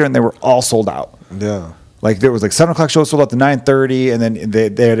one theater and they were all sold out. Yeah. Like there was like 7:00 show sold out to 9:30, and then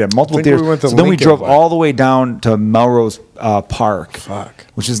they had multiple theaters. So then we drove all the way down to Melrose Park,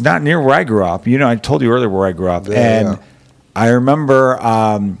 which is not near where I grew up. I told you earlier where I grew up, and I remember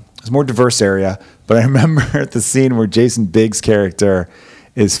it's a more diverse area. But I remember the scene where Jason Biggs' character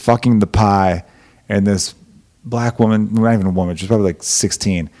is fucking the pie, and this black woman, not even a woman, she's probably like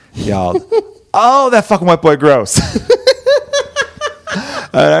 16, yelled, "Oh, that fucking white boy gross."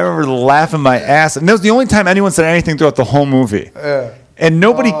 I remember laughing my ass. And that was the only time anyone said anything throughout the whole movie. Yeah. And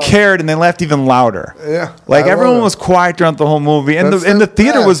nobody cared, and they laughed even louder. Yeah. Like, everyone was quiet throughout the whole movie. And the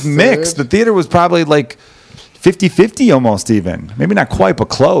theater was mixed. Dude. The theater was probably like 50-50 almost even. Maybe not quite, but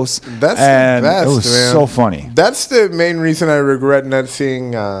close. That's the best, it was so funny. That's the main reason I regret not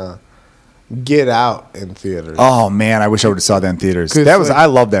seeing Get Out in theaters. Oh man, I wish I would have saw that in theaters. 'Cause, That was like, I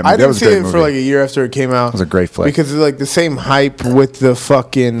love that movie. I That didn't was a see great it movie. for like a year after it came out. It was a great flick. because of like the same hype with the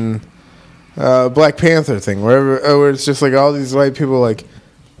fucking Black Panther thing, where it's just like all these white people like,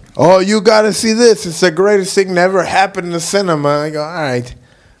 oh, you got to see this. It's the greatest thing that ever happened in the cinema. I go, all right,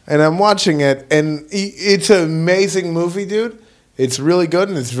 and I'm watching it, and it's an amazing movie, dude. It's really good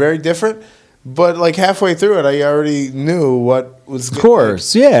and it's very different. But like halfway through it, I already knew what was. Of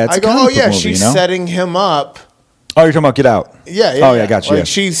course, yeah. It's I a go, comic oh book yeah, movie, she's you know? setting him up. Oh, you're talking about Get Out? Yeah. Oh, yeah, got you. Like yeah.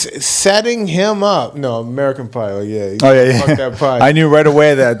 she's setting him up. No, American Pie. Like, yeah. Oh yeah, Fuck yeah. that pie. I knew right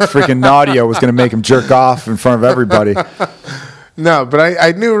away that freaking Nadia was going to make him jerk off in front of everybody. No, but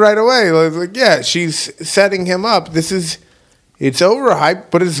I knew right away. I was like, yeah, she's setting him up. It's overhyped,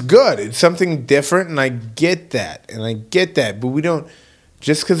 but it's good. It's something different, and I get that. But we don't,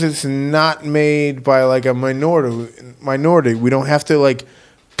 just because it's not made by like a minority, we don't have to like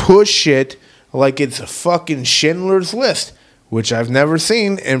push it like it's a fucking Schindler's List, which I've never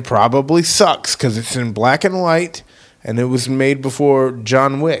seen and probably sucks because it's in black and white, and it was made before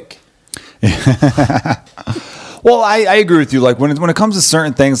John Wick. Well, I agree with you. Like when it comes to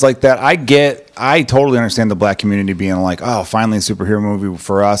certain things like that, I totally understand the black community being like, oh, finally a superhero movie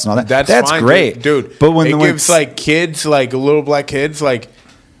for us and all that. That's fine, great, dude. But when it when gives like kids, like little black kids, like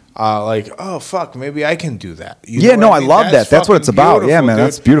oh fuck, maybe I can do that. You yeah, know no, what I mean? love that. That's what it's fucking about. Yeah, beautiful, man, dude.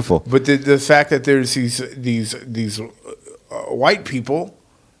 that's beautiful. But the fact that there's these white people,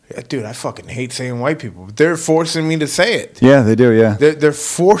 dude, I fucking hate saying white people, but they're forcing me to say it. Yeah, they do. Yeah, They're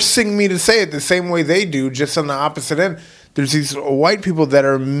forcing me to say it the same way they do, just on the opposite end. There's these white people that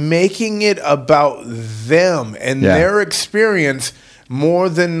are making it about them and their experience more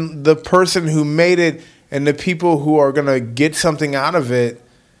than the person who made it and the people who are going to get something out of it.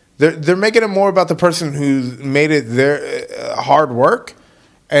 They're making it more about the person who made it their hard work,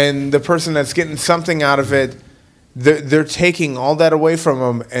 and the person that's getting something out of it. They're taking all that away from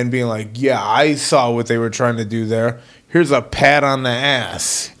them and being like, yeah, I saw what they were trying to do there. Here's a pat on the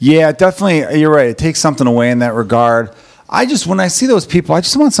ass. Yeah, definitely. You're right. It takes something away in that regard. When I see those people, I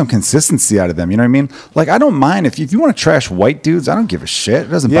just want some consistency out of them. You know what I mean? Like, I don't mind if you want to trash white dudes. I don't give a shit. It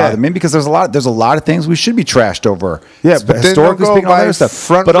doesn't bother me because there's a lot of things we should be trashed over. Yeah, but historically then speaking, all that other stuff.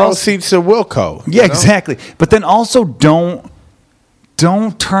 Front but row also, seats to Wilco. yeah, exactly. But then also don't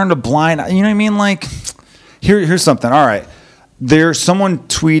turn a blind eye. You know what I mean? Like, here's something. All right, someone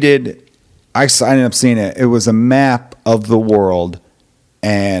tweeted. I ended up seeing it. It was a map of the world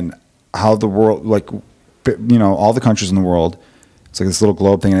and how the world, like, you know, all the countries in the world. It's like this little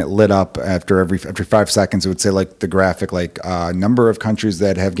globe thing, and it lit up after every 5 seconds. It would say like the graphic, like number of countries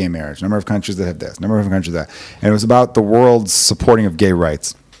that have gay marriage, number of countries that have this, number of countries that, and it was about the world's supporting of gay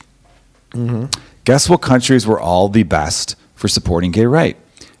rights. Mm-hmm. Guess what countries were all the best for supporting gay right?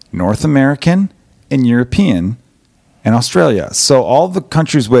 North American and European and Australia. So all the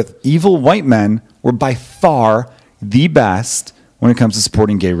countries with evil white men were by far the best when it comes to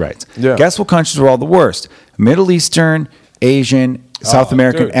supporting gay rights. Yeah. Guess what countries were all the worst? Middle Eastern, Asian, South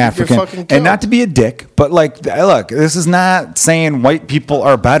American, dude, African. And not to be a dick, but like, look, this is not saying white people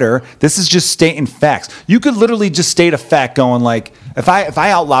are better. This is just stating facts. You could literally just state a fact going like, if I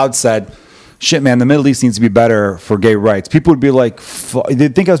out loud said, shit, man, the Middle East needs to be better for gay rights, people would be like,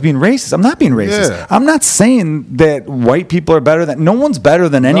 they'd think I was being racist. I'm not being racist. Yeah. I'm not saying that white people are better than, no one's better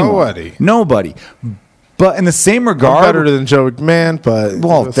than anyone. Nobody. But in the same regard, I'm better than Joe McMahon, but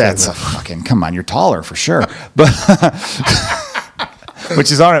well, that's a fucking come on. You're taller for sure, but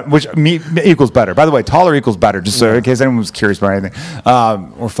which equals better. By the way, taller equals better. Just so in case anyone was curious about anything,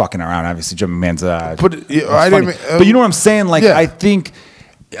 we're fucking around. Obviously, Joe McMahon's. But you know what I'm saying? Like, I think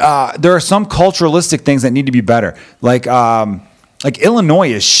there are some culturalistic things that need to be better. Like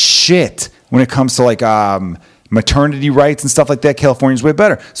Illinois is shit when it comes to like maternity rights and stuff like that. California's way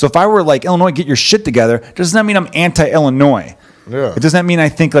better. So if I were like, Illinois, get your shit together, does not mean I'm anti-Illinois. Yeah. It doesn't mean I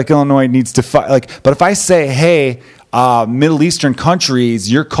think like Illinois needs to fight. Like, but if I say, hey, Middle Eastern countries,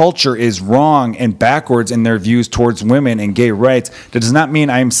 your culture is wrong and backwards in their views towards women and gay rights, that does not mean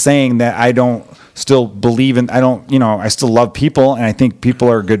I'm saying that I don't still believe in, I still love people, and I think people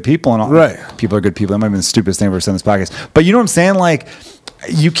are good people, and all, right. People are good people. That might have been the stupidest thing I've ever said in this podcast. But you know what I'm saying? Like,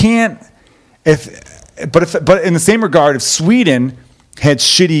 you can't, but in the same regard, if Sweden had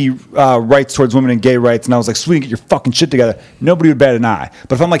shitty rights towards women and gay rights, and I was like, Sweden, get your fucking shit together, nobody would bat an eye.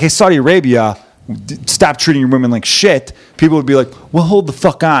 But if I'm like, hey, Saudi Arabia, stop treating your women like shit, people would be like, well, hold the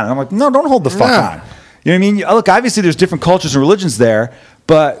fuck on. And I'm like, no, don't hold the fuck on. You know what I mean? Look, obviously there's different cultures and religions there,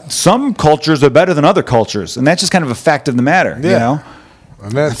 but some cultures are better than other cultures, and that's just kind of a fact of the matter, you know?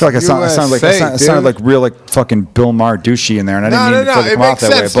 And I that's feel like I sounded like real like fucking Bill Maher douchey in there, and I didn't mean for it to come off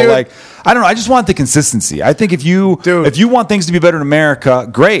that way. But like, I don't know. I just want the consistency. I think if you want things to be better in America,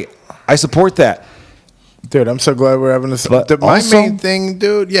 great. I support that. Dude, I'm so glad we're having this. My main thing,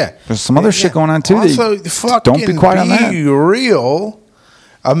 dude, there's some other shit going on too. Also, don't be quiet on that. Be real.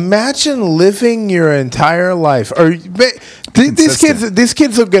 Imagine living your entire life, or these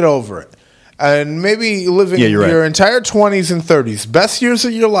kids will get over it, and maybe living your entire 20s and 30s, best years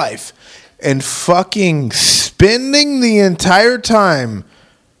of your life, and fucking spending the entire time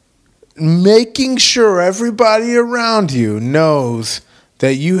making sure everybody around you knows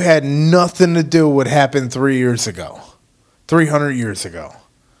that you had nothing to do with what happened 300 years ago.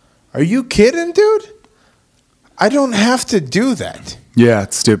 Are you kidding, dude? I don't have to do that. Yeah,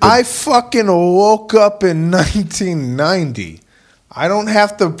 it's stupid. I fucking woke up in 1990. I don't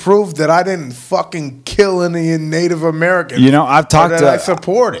have to prove that I didn't fucking kill any Native Americans. I've talked to. I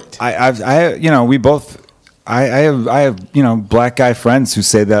support it. I have black guy friends who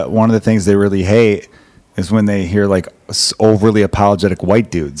say that one of the things they really hate is when they hear like overly apologetic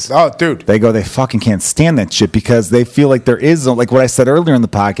white dudes. Oh, dude. They fucking can't stand that shit because they feel like there is, like what I said earlier in the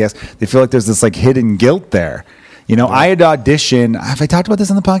podcast, they feel like there's this like hidden guilt there. I had auditioned. Have I talked about this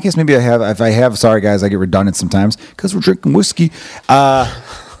on the podcast? Maybe I have. If I have, sorry guys, I get redundant sometimes because we're drinking whiskey. I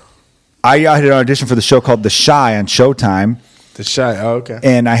had an audition for the show called The Chi on Showtime. The Chi, oh, okay.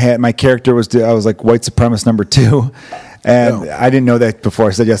 And my character was like white supremacist number 2. And I didn't know that before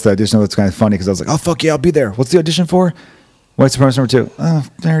I said yes to the audition. It's kind of funny because I was like, oh, fuck yeah, I'll be there. What's the audition for? White supremacist number 2. Oh,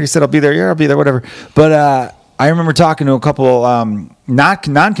 I already said I'll be there. Yeah, I'll be there, whatever. But I remember talking to a couple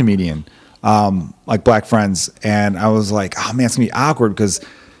non-comedian like black friends, and I was like, oh man, it's gonna be awkward because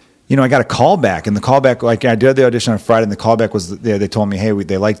I got a call back, and the callback, like I did the audition on Friday, and the callback was they told me, hey,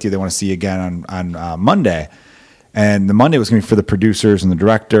 they liked you, they want to see you again on Monday. And the Monday was going to be for the producers and the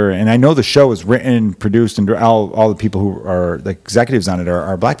director. And I know the show is written, produced, and all the people who are the executives on it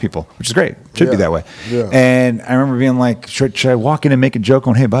are black people, which is great. Should be that way. Yeah. And I remember being like, should I walk in and make a joke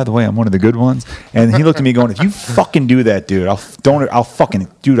going, hey, by the way, I'm one of the good ones? And he looked at me going, if you fucking do that, dude, I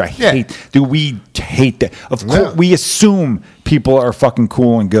hate, dude, we hate that. Of course, we assume people are fucking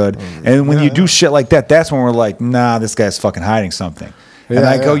cool and good. And when you do shit like that, that's when we're like, nah, this guy's fucking hiding something. And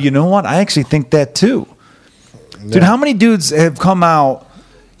I go, you know what? I actually think that too. Dude, how many dudes have come out?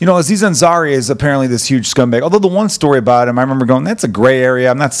 Aziz Ansari is apparently this huge scumbag. Although the one story about him, I remember going, that's a gray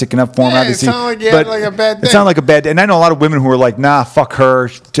area. I'm not sticking up for him, obviously. It sounded like he had like a bad day. It sounded like a bad day. And I know a lot of women who are like, nah, fuck her.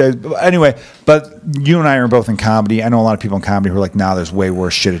 Anyway, but you and I are both in comedy. I know a lot of people in comedy who are like, nah, there's way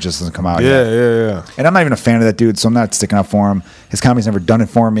worse shit. It just doesn't come out yet. Yeah. And I'm not even a fan of that dude, so I'm not sticking up for him. His comedy's never done it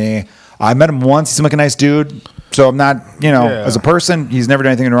for me. I met him once. He seemed like a nice dude. So I'm not, as a person, he's never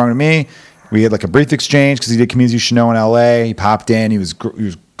done anything wrong to me. We had like a brief exchange because he did Comedians You Should Know in LA. He popped in. He was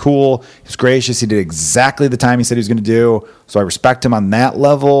cool. He was gracious. He did exactly the time he said he was going to do. So I respect him on that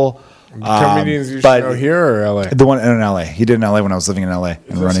level. Comedians You Should Know here or LA? The one in LA. He did in LA when I was living in LA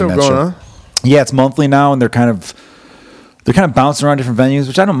and running still that going show. On? Yeah, it's monthly now, and they're kind of bouncing around different venues,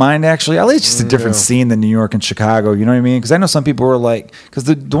 which I don't mind actually. LA's just a different scene than New York and Chicago. You know what I mean? Because I know some people were like, because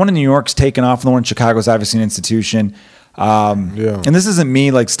the one in New York's taken off, and the one in Chicago is obviously an institution. And this isn't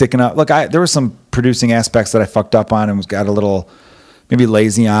me like sticking up. Look, there were some producing aspects that I fucked up on and got a little maybe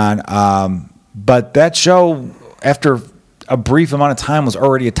lazy on. But that show, after a brief amount of time, was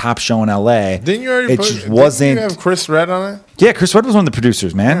already a top show in LA. Didn't you already? Didn't you have Chris Redd on it? Yeah, Chris Redd was one of the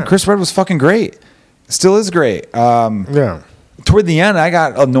producers, man. Yeah. Chris Redd was fucking great. Still is great. Toward the end, I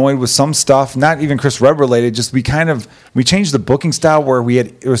got annoyed with some stuff, not even Chris Redd related. Just we changed the booking style where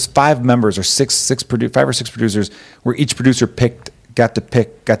it was 5 members or 5 or 6 producers, where each producer got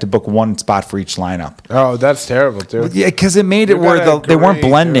to book one spot for each lineup. Oh, that's terrible, dude. Yeah, because it made it where they weren't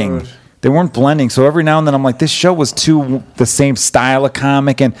blending. Dude. They weren't blending. So every now and then I'm like, this show was too the same style of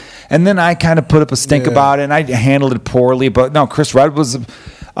comic, and then I kind of put up a stink about it, and I handled it poorly. But no, Chris Redd was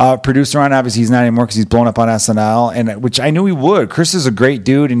producer on. Obviously, he's not anymore because he's blown up on SNL, and which I knew he would. Chris is a great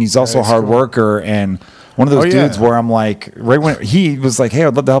dude, and he's also a hard worker, and one of those dudes where I'm like, right when he was like, hey,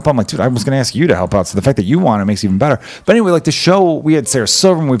 I'd love to help out. I'm like, dude, I was going to ask you to help out. So the fact that you want it makes it even better. But anyway, like the show, we had Sarah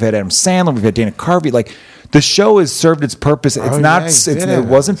Silverman, we've had Adam Sandler, we've had Dana Carvey. Like the show has served its purpose. It's it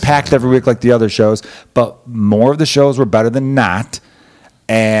wasn't packed every week like the other shows, but more of the shows were better than not.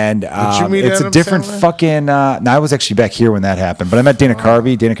 And it's a different Sandler? Fucking. I was actually back here when that happened, but I met Dana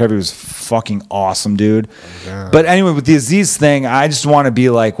Carvey. Dana Carvey was fucking awesome, dude. But anyway, with the Aziz thing, I just want to be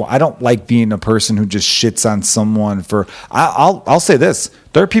like, well, I don't like being a person who just shits on someone for. I'll say this: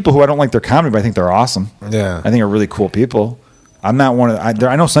 there are people who I don't like their comedy, but I think they're awesome. Yeah, I think are really cool people. I'm not one of.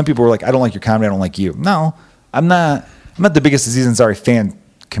 I know some people were like, I don't like your comedy, I don't like you. No, I'm not I'm not the biggest Aziz Ansari fan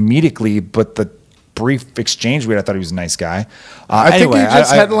comedically, but the brief exchange we had, I thought he was a nice guy. I think he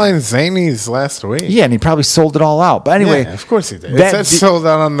just headlined Zanies last week. Yeah, and he probably sold it all out. But anyway, yeah, of course he did. It said sold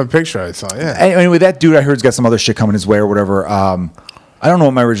out on the picture I saw. Yeah. Anyway, that dude I heard's got some other shit coming his way or whatever. I don't know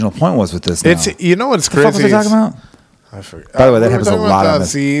what my original point was with this. Now. It's you know what's crazy. What the fuck was I talking about? I forgot. By the way, that happens a lot on this.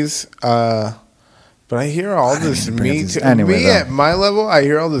 Aziz, but I hear all this Me Too. Anyway, at my level, I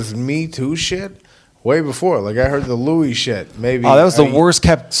hear all this Me Too shit way before. Like I heard the Louis shit. Maybe. Oh, that was the worst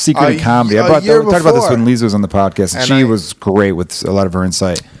kept secret in comedy. We talked about this when Lisa was on the podcast, and she was great with a lot of her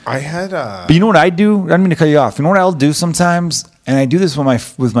insight. I had. But you know what I do? I don't mean to cut you off. You know what I'll do sometimes, and I do this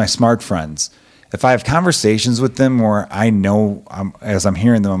with my smart friends. If I have conversations with them where I know as I'm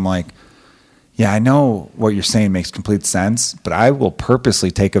hearing them, I'm like, yeah, I know what you're saying makes complete sense, but I will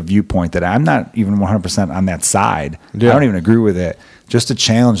purposely take a viewpoint that I'm not even 100% on that side. Yeah. I don't even agree with it, just to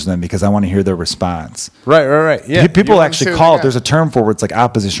challenge them because I want to hear their response. Right. Yeah. People actually call it, there's a term for it, it's like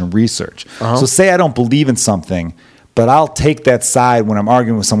opposition research. Uh-huh. So say I don't believe in something, but I'll take that side when I'm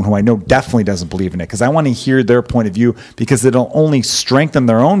arguing with someone who I know definitely doesn't believe in it because I want to hear their point of view because it'll only strengthen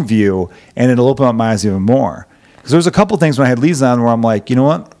their own view and it'll open up my eyes even more. Because there's a couple things when I had Lisa on where I'm like, you know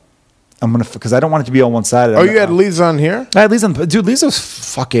what? I'm going to, because I don't want it to be all one-sided. Oh, you had Lisa on here? I had Lisa on. Dude, Lisa's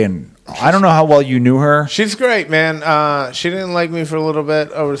fucking, I don't know how well you knew her. She's great, man. She didn't like me for a little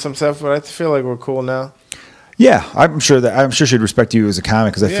bit over some stuff, but I feel like we're cool now. Yeah, I'm sure she'd respect you as a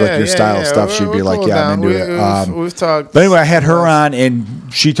comic because I feel like your style of stuff, she'd be like, cool I'm into it. We've talked. But anyway, I had her on,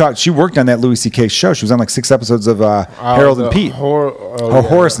 and she worked on that Louis C.K. show. She was on like 6 episodes of Harold and Pete.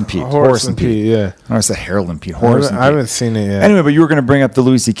 Horace and Pete. Horace and Pete, yeah. I said Harold and Pete. Horace and Pete. I haven't seen it yet. Anyway, but you were going to bring up the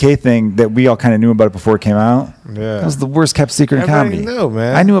Louis C.K. thing that we all kind of knew about it before it came out. Yeah. That was the worst kept secret in comedy. Knew,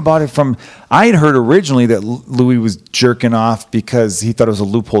 man. I knew about it I had heard originally that Louis was jerking off because he thought it was a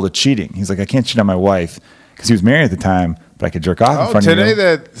loophole to cheating. He's like, I can't cheat on my wife. Because he was married at the time, but I could jerk off in front of you. Today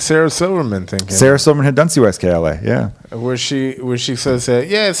that Sarah Silverman thing. Sarah Silverman had done COSKLA, yeah. Where she says that,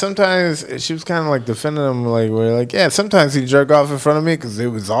 yeah, sometimes she was kind of like defending him, yeah, sometimes he jerk off in front of me because it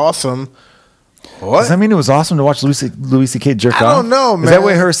was awesome. What? Does that mean it was awesome to watch Louis C.K. jerk off? I don't know, man. Is that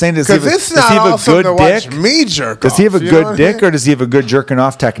what her saying? Does he have a good dick? Watch me jerk does he have a good dick, or does he have a good jerking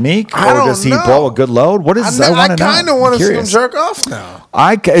off technique, or does he blow a good load? What is? I want to know. I kind of want to see him jerk off now.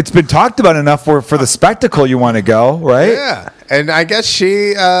 It's been talked about enough for the spectacle. You want to go, right? Yeah, and I guess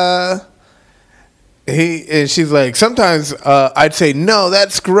she's like, sometimes I'd say no,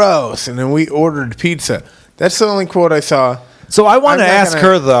 that's gross, and then we ordered pizza. That's the only quote I saw. So I want to ask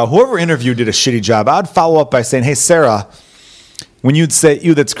her, though, whoever interviewed did a shitty job. I'd follow up by saying, hey, Sarah, when you'd say,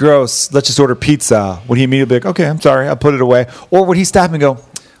 ew, that's gross, let's just order pizza, would he immediately be like, okay, I'm sorry, I'll put it away? Or would he stop and go,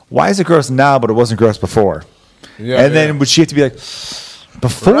 why is it gross now, but it wasn't gross before? Yeah, and then would she have to be like,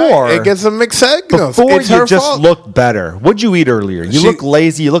 before? Right. It gets a mixed signals. Before you just look better. What'd you eat earlier? You look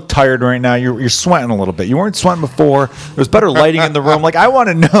lazy. You look tired right now. You're sweating a little bit. You weren't sweating before. There was better lighting in the room. Like, I want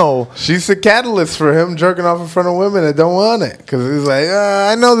to know. She's the catalyst for him jerking off in front of women that don't want it. Because he's like,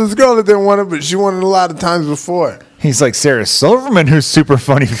 I know this girl that didn't want it, but she wanted it a lot of times before. He's like Sarah Silverman, who's super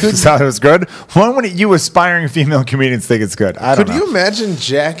funny. Thought it was good. Why wouldn't you aspiring female comedians think it's good? I don't know. Could you imagine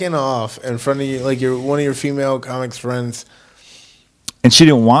jacking off in front of you, like one of your female comics friends? And she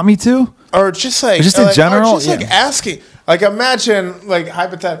didn't want me to? Or just like... Just in general? Or just like asking. Like imagine, like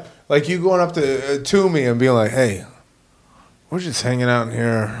hypothetically, like you going up to me and being like, hey, we're just hanging out in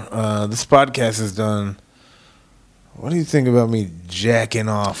here. This podcast is done. What do you think about me jacking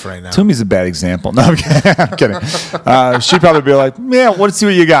off right now? Toomey's a bad example. No, I'm kidding. She'd probably be like, yeah, let's see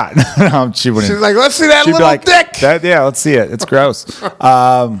what you got. No, she wouldn't. She's like, let's see that little dick. Yeah, let's see it. It's gross.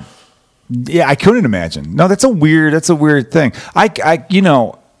 Yeah, I couldn't imagine. No, that's a weird thing.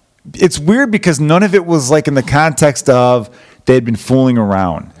 It's weird because none of it was like in the context of they had been fooling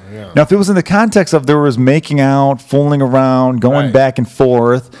around. Yeah. Now, if it was in the context of there was making out, fooling around, going back and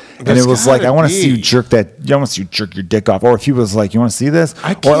forth, and it was like, I want to see you jerk your dick off. Or if he was like, you want to see this?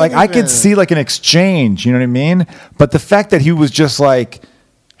 I could see like an exchange, you know what I mean? But the fact that he was just like,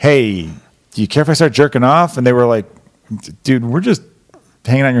 hey, do you care if I start jerking off? And they were like, dude, we're just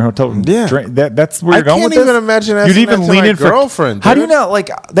hanging out in your hotel room. Yeah. That's where you're going with this? I can't even imagine asking You'd even that to lean my in girlfriend. How do you not,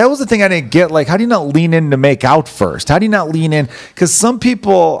 like, that was the thing I didn't get. Like, how do you not lean in to make out first? How do you not lean in? Because some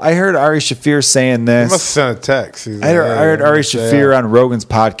people, I heard Ari Shaffir saying this. You must have sent a text. I heard Ari Shaffir on Rogan's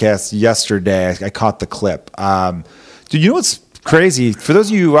podcast yesterday. I caught the clip. Dude, you know what's crazy? For those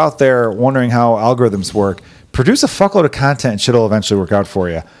of you out there wondering how algorithms work, produce a fuckload of content and shit will eventually work out for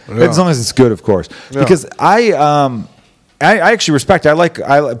you. Yeah. As long as it's good, of course. Yeah. Because I actually respect it. I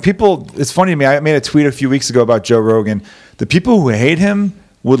like people. It's funny to me. I made a tweet a few weeks ago about Joe Rogan. The people who hate him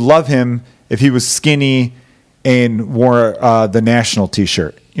would love him if he was skinny and wore the national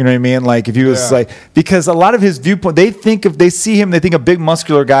T-shirt. You know what I mean? Like if he was like, because a lot of his viewpoint, they think they think a big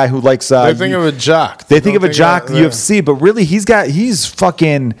muscular guy who likes. They think of a jock. They think of a jock UFC, but really he's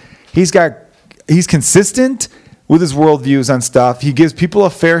consistent with his worldviews on stuff. He gives people a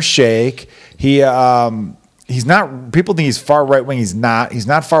fair shake. He's not. People think he's far right wing. He's not. He's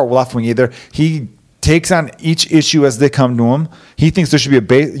not far left wing either. He takes on each issue as they come to him. He thinks there should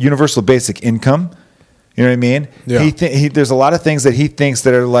be a universal basic income. You know what I mean? Yeah. There's a lot of things that he thinks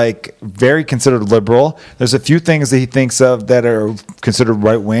that are like very considered liberal. There's a few things that he thinks of that are considered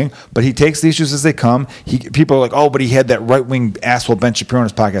right wing, but he takes the issues as they come. People are like, oh, but he had that right wing asshole Ben Shapiro on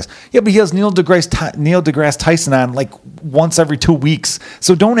his podcast. Yeah, but he has Neil deGrasse Tyson on like once every 2 weeks.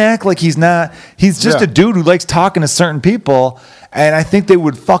 So don't act like he's not. He's just a dude who likes talking to certain people. And I think they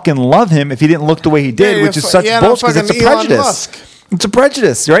would fucking love him if he didn't look the way he did, which is such bullshit because it's a prejudice. Musk. It's a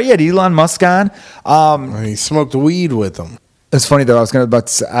prejudice, right? You had Elon Musk on. He smoked weed with him. It's funny though.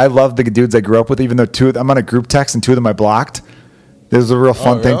 I love the dudes I grew up with, even though I'm on a group text and two of them I blocked. This was a real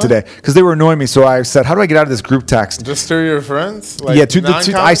fun thing today because they were annoying me. So I said, "How do I get out of this group text?" Just through your friends. Like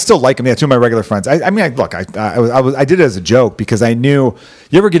I still like them. Yeah, two of my regular friends. I did it as a joke because I knew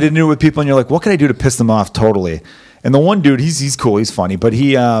you ever get into it with people and you're like, "What can I do to piss them off?" Totally. And the one dude, he's cool, he's funny, but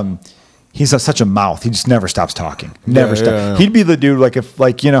he's such a mouth. He just never stops talking. Never stops. Yeah. He'd be the dude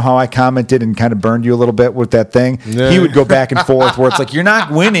like you know how I commented and kind of burned you a little bit with that thing. Yeah. He would go back and forth where it's like you're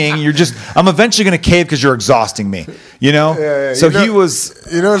not winning. I'm eventually going to cave because you're exhausting me. You know. Yeah. So he was.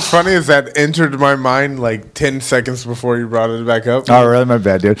 You know what's funny is that entered my mind like 10 seconds before you brought it back up. Oh really? My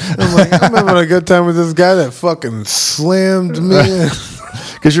bad, dude. I'm like I'm having a good time with this guy that fucking slammed me.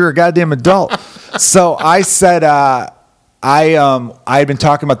 Because you're a goddamn adult. So I said. I had been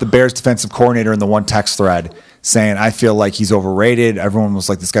talking about the Bears defensive coordinator in the one text thread saying, I feel like he's overrated. Everyone was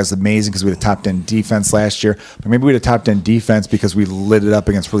like, this guy's amazing because we had a top 10 defense last year. But maybe we had a top 10 defense because we lit it up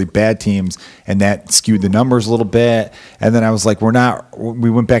against really bad teams and that skewed the numbers a little bit. And then I was like,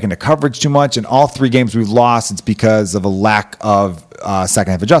 we went back into coverage too much. And all 3 games we've lost, it's because of a lack of second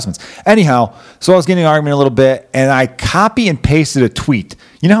half adjustments. Anyhow, so I was getting an argument a little bit and I copy and pasted a tweet.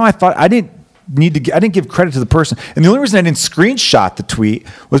 You know how I thought I didn't give credit to the person. And the only reason I didn't screenshot the tweet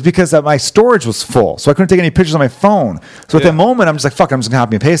was because my storage was full. So I couldn't take any pictures on my phone. So at that moment, I'm just like, fuck, I'm just going to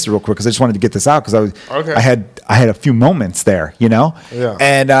copy and paste it real quick because I just wanted to get this out because I had a few moments there, you know? Yeah.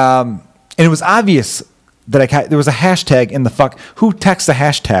 And it was obvious that there was a hashtag in the who texts a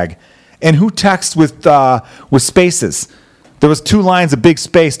hashtag and who texts with spaces. There was 2 lines of big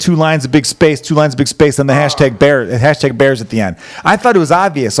space, 2 lines of big space, 2 lines of big space, and the hashtag bears at the end. I thought it was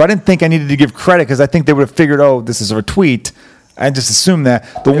obvious, so I didn't think I needed to give credit because I think they would have figured, oh, this is a tweet. I just assumed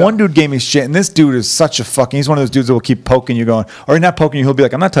that. The one dude gave me shit, and this dude is such a he's one of those dudes that will keep poking you or not poking you, he'll be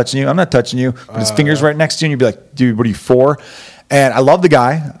like, I'm not touching you, but his finger's right next to you, and you'd be like, dude, what are you for? And I love the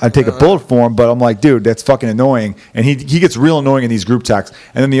guy. I'd take a bullet for him, but I'm like, dude, that's fucking annoying. And he gets real annoying in these group texts.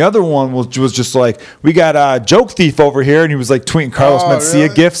 And then the other one was just like, we got a joke thief over here. And he was like tweeting Carlos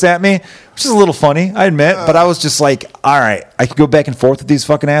Mencia gifs at me, which is a little funny, I admit. But I was just like, all right, I could go back and forth with these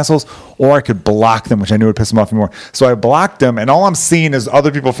fucking assholes, or I could block them, which I knew would piss them off more. So I blocked them, and all I'm seeing is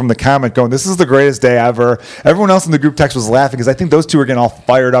other people from the comment going, this is the greatest day ever. Everyone else in the group text was laughing because I think those two were getting all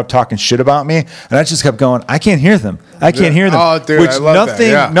fired up talking shit about me. And I just kept going, I can't hear them. I can't hear them. Oh, dude, which I love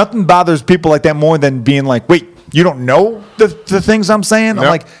that. Nothing bothers people like that more than being like, wait, you don't know the things I'm saying? Nope. I'm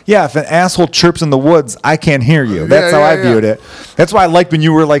like, yeah, if an asshole chirps in the woods, I can't hear you. That's how I viewed it. That's why I liked when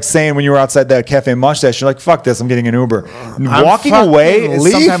you were like saying when you were outside that Cafe Mustache, you're like, fuck this, I'm getting an Uber. Walking away is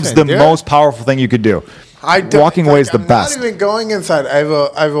sometimes the most powerful thing you could do. Walking away is the best. I'm not even going inside. I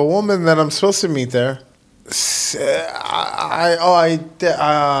have a woman that I'm supposed to meet there. I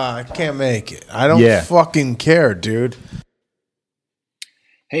can't make it. I don't fucking care, dude.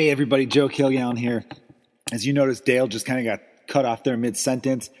 Hey everybody, Joe Kilgallen here. As you noticed, Dale just kind of got cut off there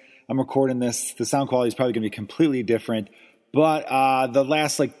mid-sentence. I'm recording this. The sound quality is probably going to be completely different. But the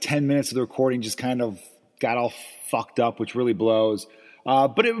last 10 minutes of the recording just kind of got all fucked up, which really blows.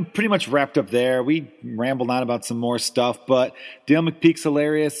 But it pretty much wrapped up there. We rambled on about some more stuff. But Dale McPeak's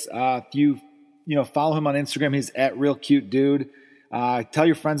hilarious. If you follow him on Instagram, he's at RealCuteDude. Tell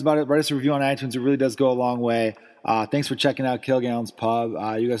your friends about it. Write us a review on iTunes. It really does go a long way. Thanks for checking out Kilgallen's Pub.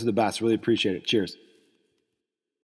 You guys are the best. Really appreciate it. Cheers.